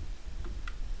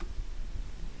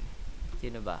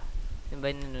 Sino ba? Sino ba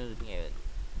yung nanonood ngayon?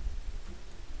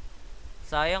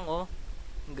 Sayang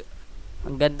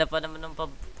ang ganda pa naman ng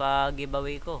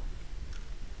pag-giveaway ko.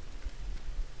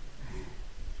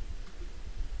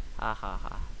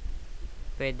 Ha.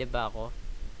 Pwede ba ako?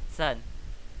 Saan?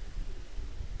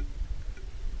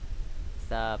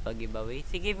 Sa pag-giveaway?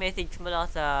 Sige, message mo lang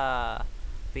sa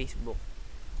Facebook.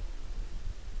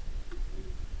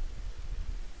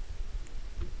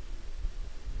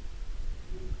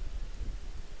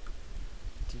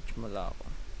 Message mo lang ako.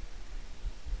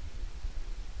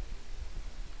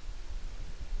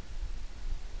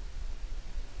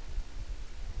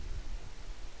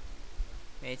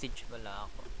 Message mo lang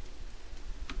ako.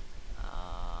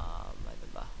 Ano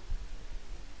ba?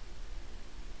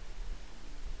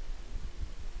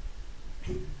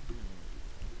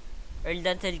 Earl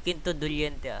Dancel Quinto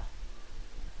Doliente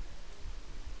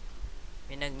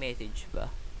May nag-message ba?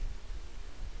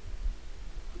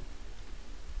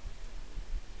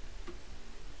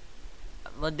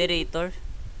 Moderator?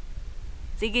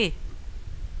 Sige.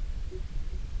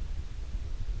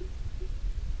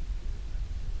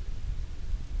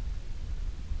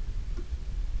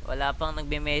 Wala pang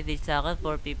nagbe-message sa akin,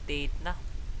 4:58 na.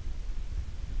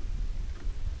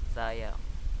 Sayang.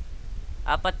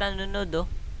 4 na nunod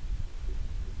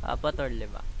 4 or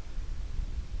 5.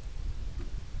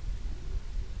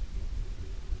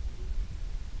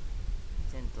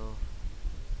 Saan to?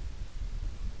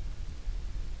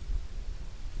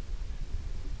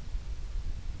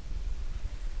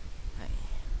 Ay.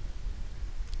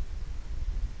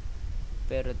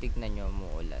 Pero tignan nyo,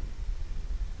 umuulan.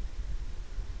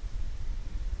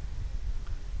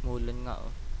 Umuulan nga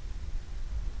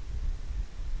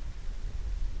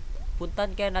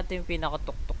Puntahan kaya natin yung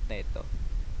pinakatuktok na ito.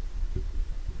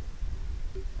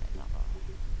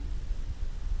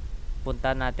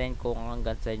 Puntahan natin kung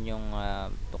hanggang saan yung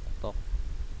tuktok.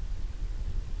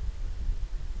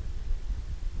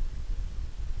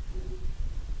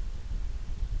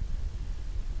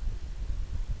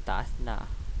 Taas na.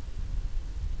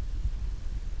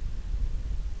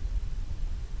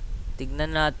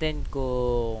 Tignan natin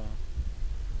kung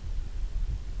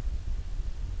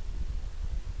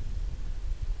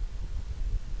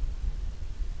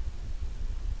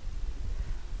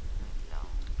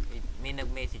may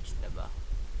nag-message na ba?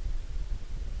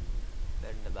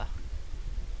 Meron na ba?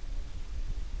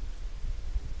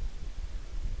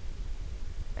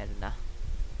 Meron na.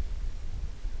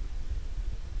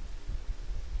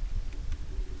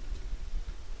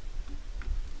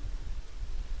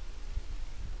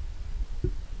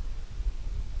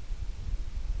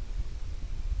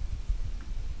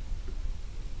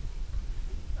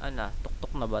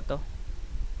 Tuktok na ba to?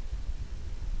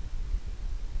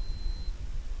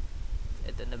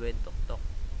 Ito na ba yung tuktok?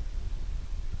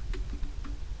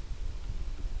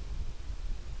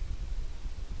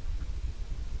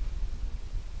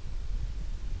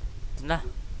 Ito na.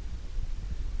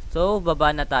 So,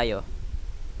 baba na tayo.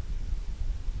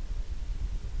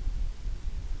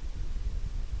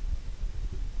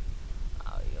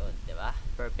 Yun, diba?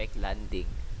 Perfect landing.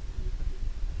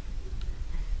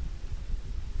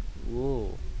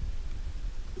 Whoa.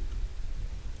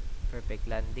 Perfect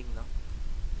landing, no?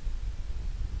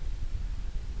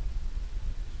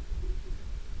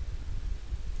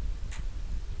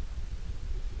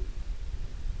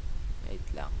 Wait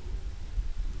lang.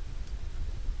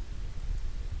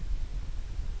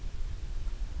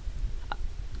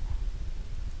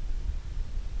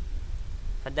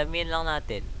 Padamihan lang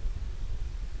natin.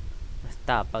 Mas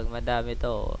Basta, pag madami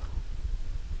to,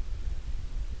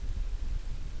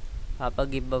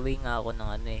 papag-giveaway nga ako ng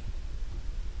ano eh.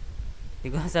 Hindi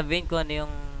ko sabihin kung ano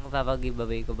yung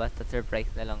papag-giveaway ko, basta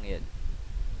surprise na lang yun.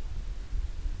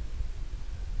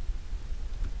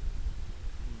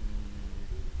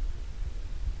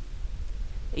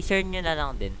 I-share nyo na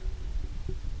lang din.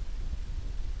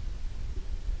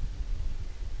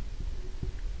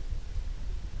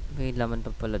 May laman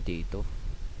pa pala dito.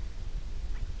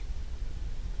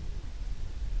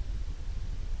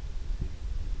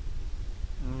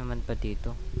 Ano naman pa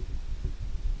dito?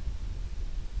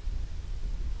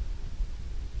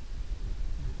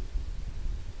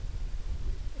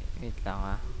 Wait lang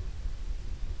ah.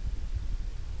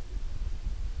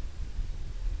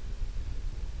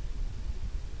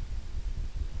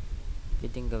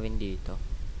 Pwedeng gawin dito.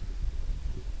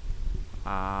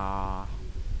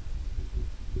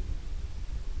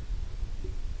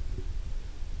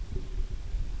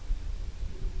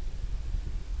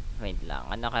 Wait lang.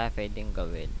 Ano kaya pwedeng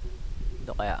gawin?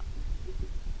 Ito kaya.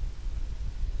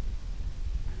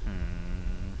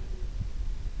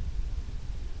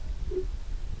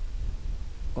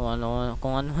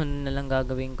 Kung ano na lang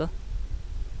gagawin ko.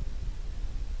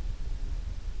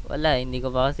 Wala, hindi ko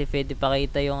pa kasi pwede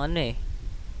pakita yung ano eh.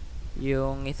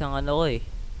 Yung isang ano ko eh.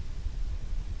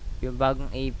 Yung bagong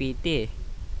APT eh.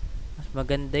 Mas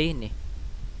maganda yun eh.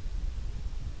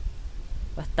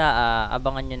 Basta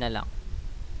abangan nyo na lang.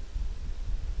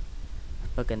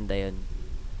 Mas maganda yun.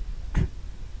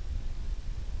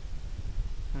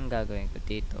 Ang gagawin ko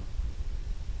dito.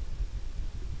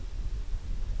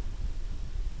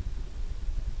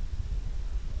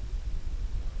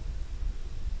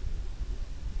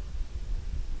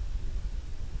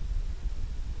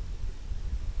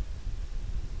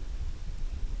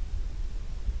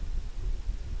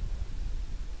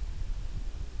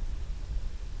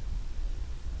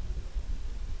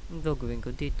 Ang gagawin ko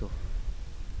dito.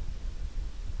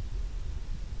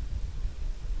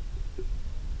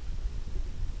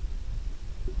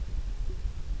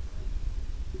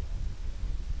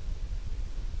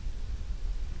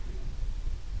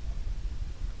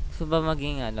 Gusto ba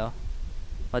maging ano?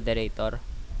 Moderator?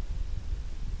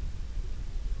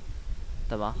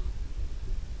 Tama?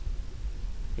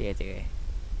 Sige, sige.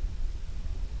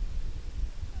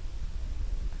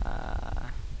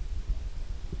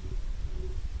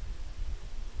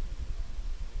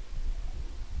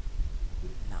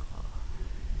 Nako.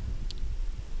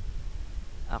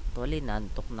 Actually,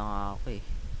 naantok na nga ako eh.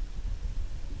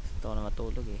 Gusto ko na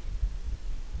matulog eh.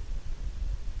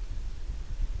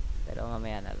 Pero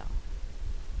mamaya na lang.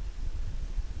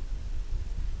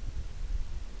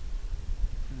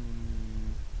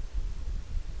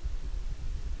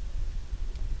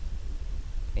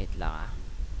 Wait lang ah.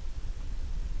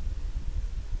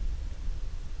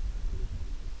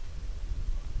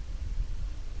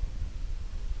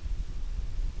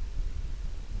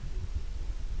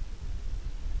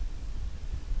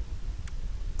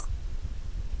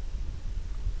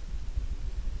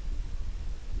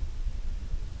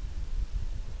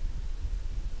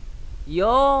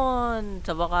 Yon,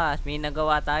 sa wakas may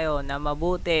nagawa tayo na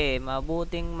mabuting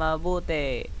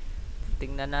mabuti.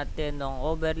 Tingnan natin ng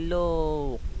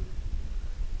overlook.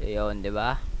 Ayun, 'di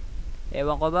ba?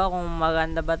 Ewan ko ba kung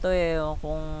maganda ba 'to eh o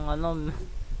kung ano.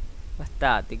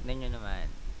 Basta tignan niyo naman.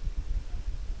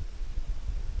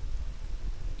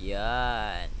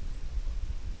 Yan.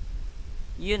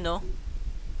 Yun no.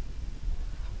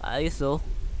 Ayos oh.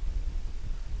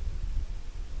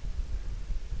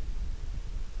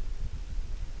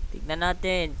 Tignan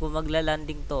natin kung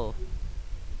magla-landing to.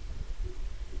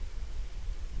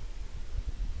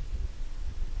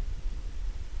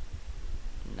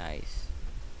 Nice.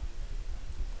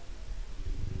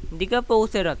 Hindi ka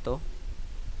poster na to?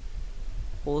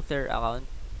 Poster account?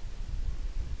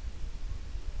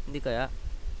 Hindi kaya?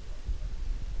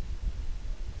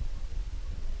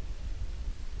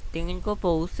 Tingin ko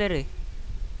poster eh.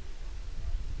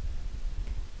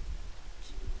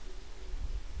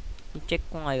 I-check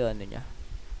ko ngayon ano niya.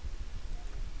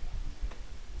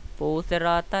 Poster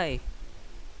ata eh.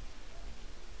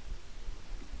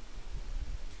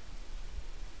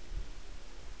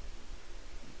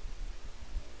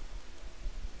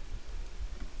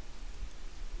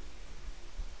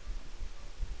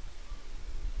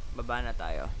 Baba na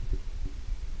tayo.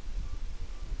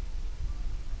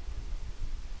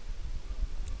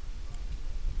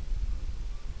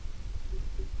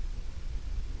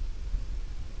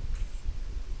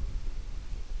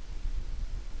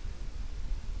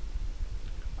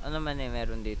 Ano man eh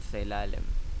meron dito sa ilalim.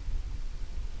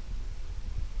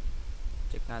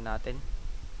 Check nga natin.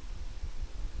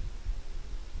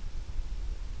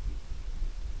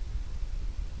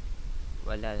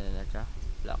 Wala na siya.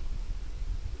 Black.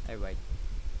 Ay, white.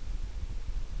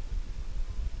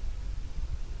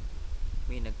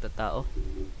 May nagtatao.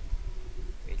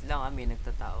 Wait lang may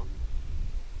nagtatao.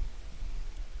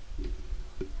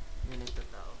 May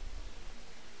nagtatao.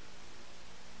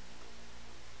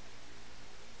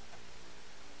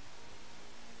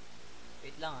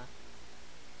 Wait lang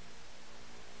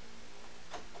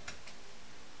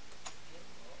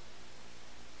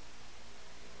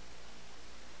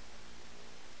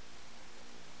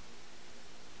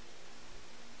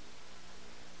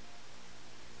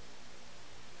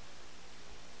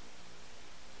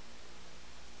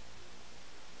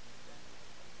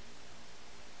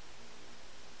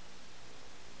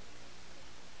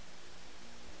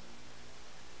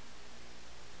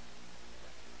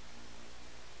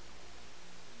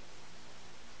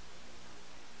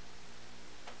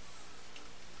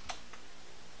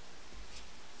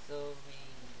So,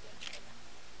 may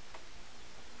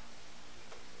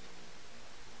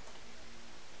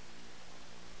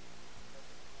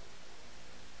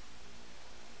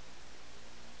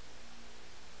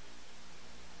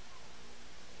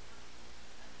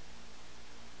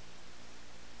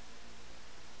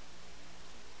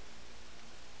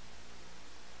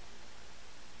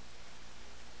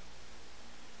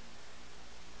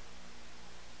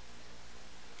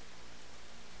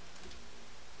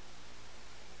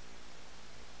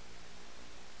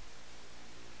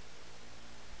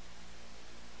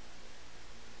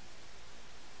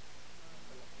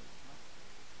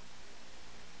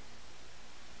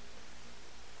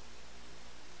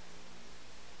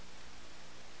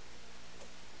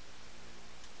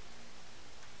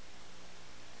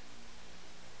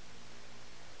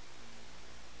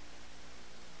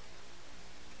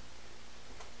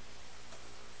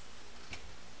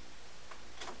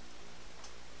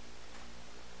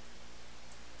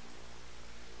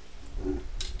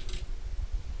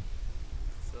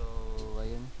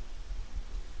ayun.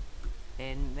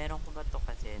 And meron ko ba to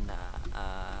kasi na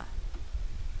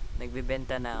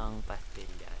nagbebenta ng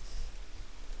pastillas.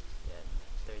 Yan,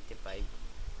 35.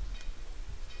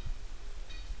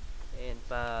 And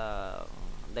pa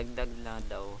dagdag na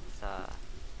daw sa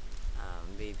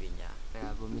baby niya.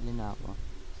 Kaya bumili na ako.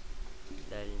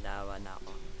 Dahil nawa na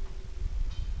ako.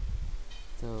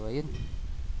 So, ayun.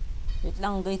 Wait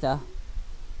lang guys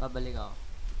babalik ako.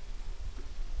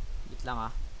 Wait lang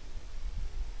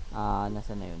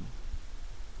nasa na yun?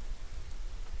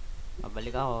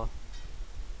 Babalik ako.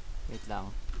 Wait lang.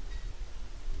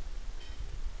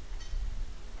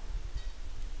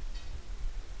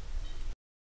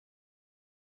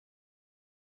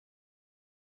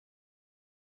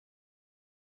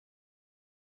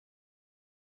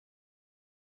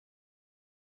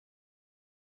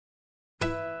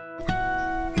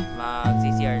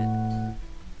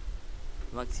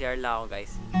 Mag-CR lang ako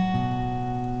guys.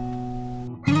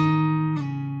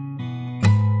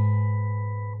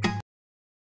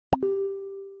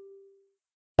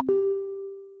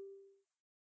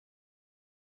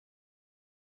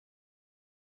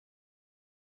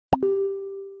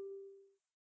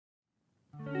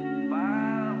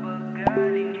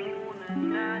 Babagaling muna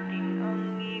natin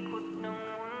ang ikot ng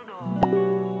mundo.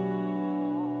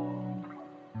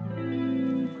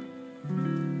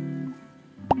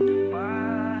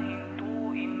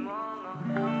 Pahintuin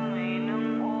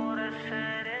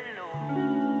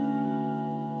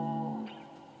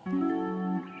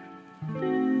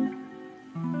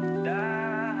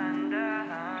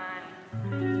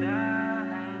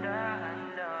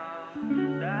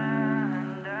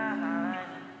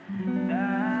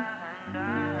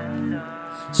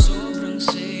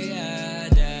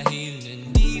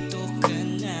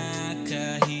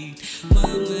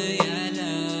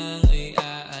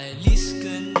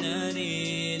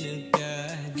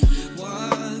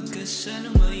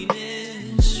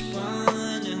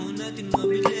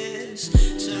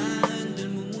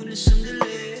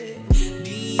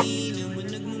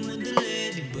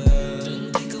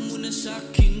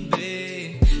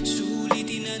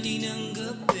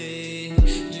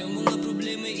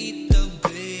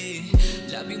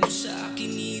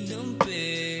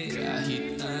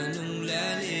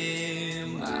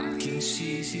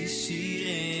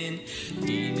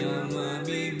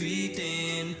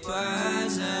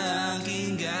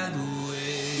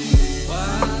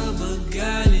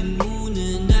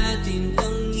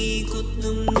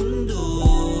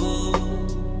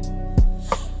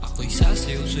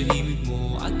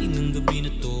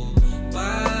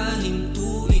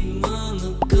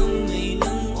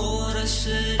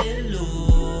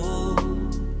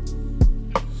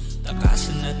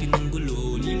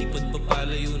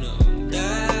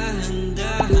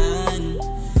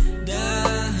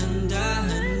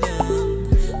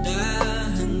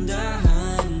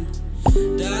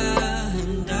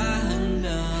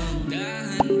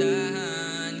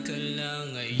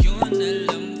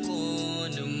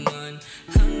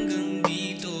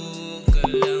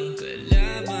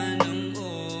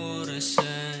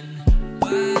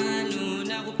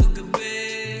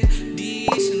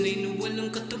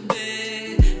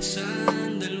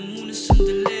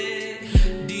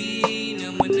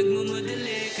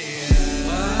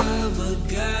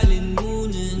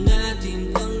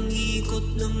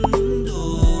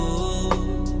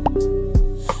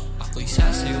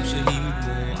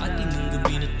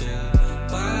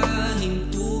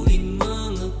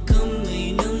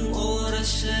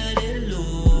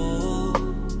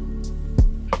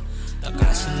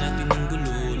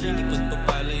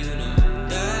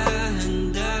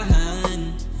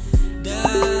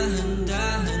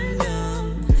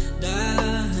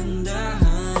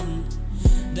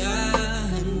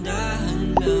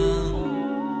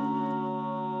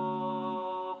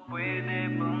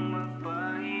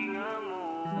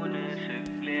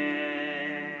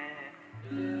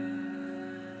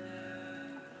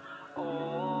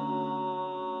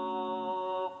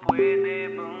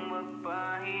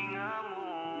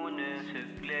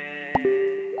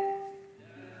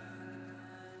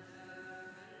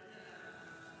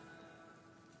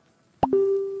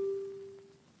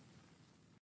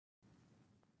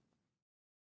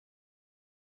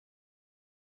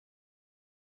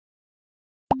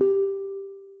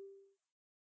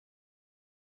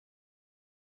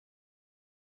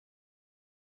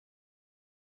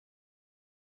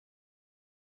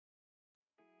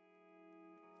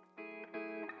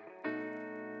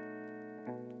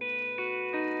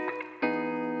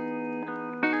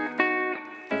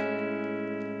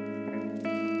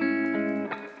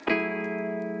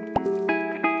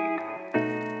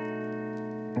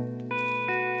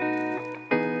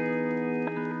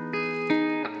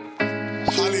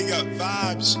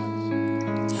vibes.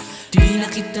 Di na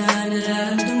kita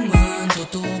nararamdaman.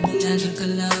 Totoo bang nandyan ka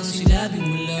lang, sinabi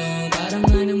mo lang. Parang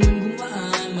nga naman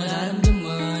gumaan,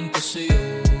 mararamdaman ko sa'yo.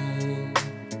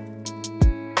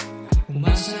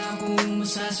 Umasa akong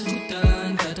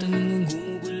masasagutan, katanungang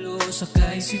gumugulo sa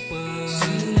kaisipan.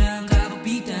 Sino na ang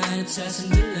kakapitan at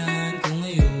sasandalan ko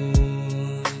ngayon?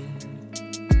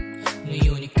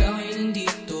 Ngayon ikaw ay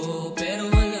nandito, pero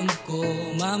alam ko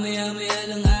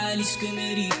mamaya-maya lang alis ka na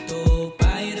rito.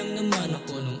 Pahiram naman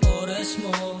ako ng oras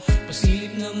mo,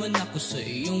 pasilip naman ako sa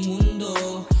iyong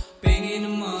mundo. Pengi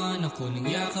naman ako ng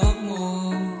yakap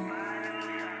mo,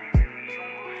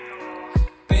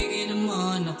 pengi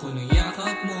naman ako ng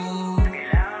yakap mo.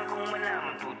 Kailangan kong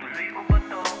malaman, tutuloy ko ba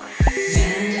to?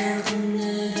 Kasi Wala akong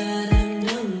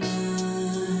nararamdaman,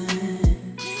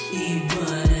 iba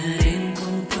na rin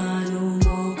kung paano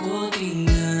mo ko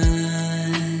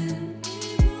tingnan.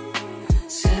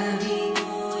 Sabi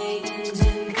mo ay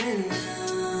nandyan ka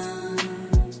lang,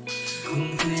 kung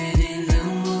pwede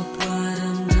lang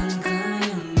magparamdam ka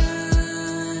naman.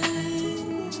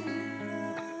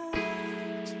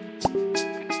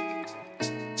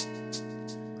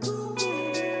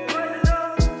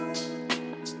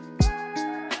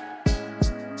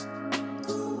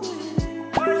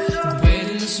 Kung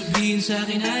pwede lang sabihin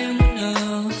sa'kin ayaw mo na,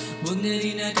 huwag na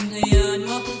rin natin hayaan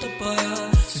mapunta pa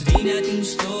sa di natin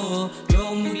gusto.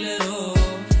 Ayokong maglaro,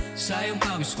 sayang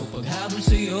pawis ko paghabol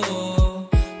sa'yo.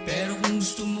 Pero kung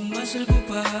gusto mong masalbo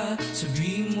pa,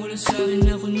 sabihin mo lang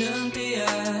sa'kin ako na ang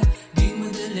taya. Di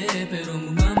madali pero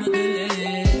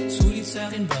magmamadali, sulit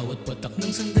sa'kin bawat patak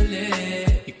ng sandali.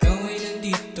 Ikaw ay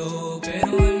nandito,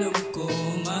 pero alam ko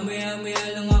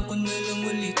mamaya-maya lang ako na lang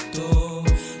ulit to.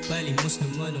 Palimos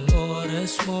naman ang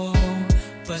oras mo,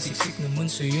 pasiksik naman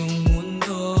sa iyong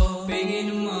mundo. Pengi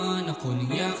naman ako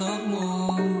ng yakap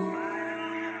mo,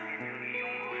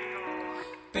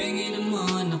 pengi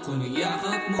naman ako ng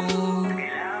yakap mo.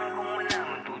 kailangan kong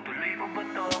malaman, tutuloy ko ba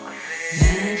to? Kasi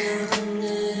Wala akong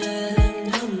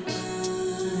nararamdaman,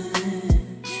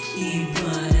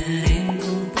 iba na rin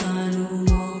kung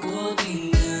paano mo ko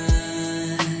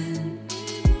tingnan.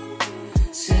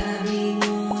 Sabi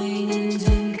mo ay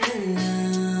nandyan ka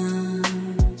lang,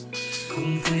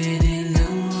 kung pwede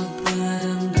lang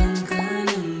magparamdam ka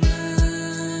naman.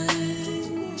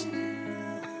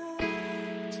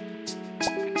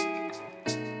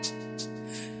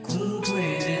 Kung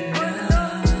pwede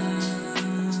lang,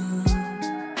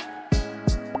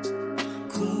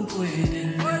 kung pwede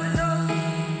lang.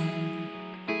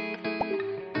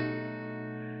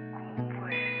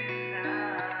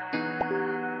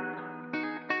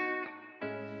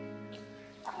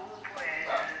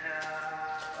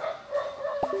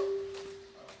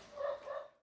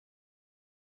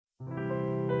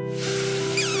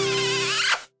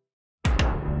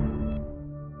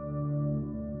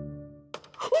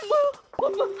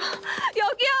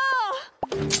 여기요!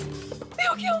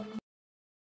 여기요!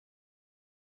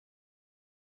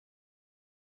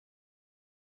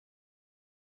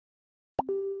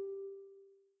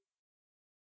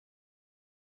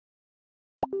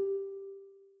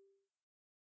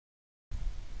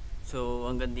 So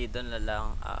hanggang dito na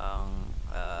lang ang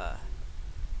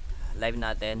live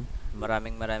natin.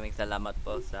 Maraming salamat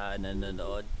po sa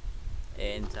nanonood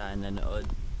and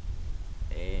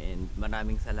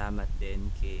maraming salamat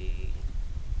din kay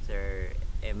Sir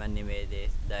Eman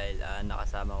Nimedes dahil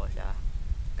nakasama ko siya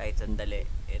kahit sandali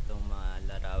itong mga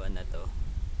larawan na to,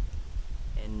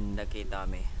 and nakita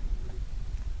kami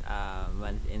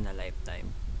once in a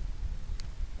lifetime.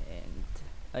 And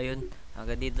ayun,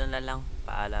 hanggang dito na lang,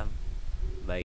 paalam.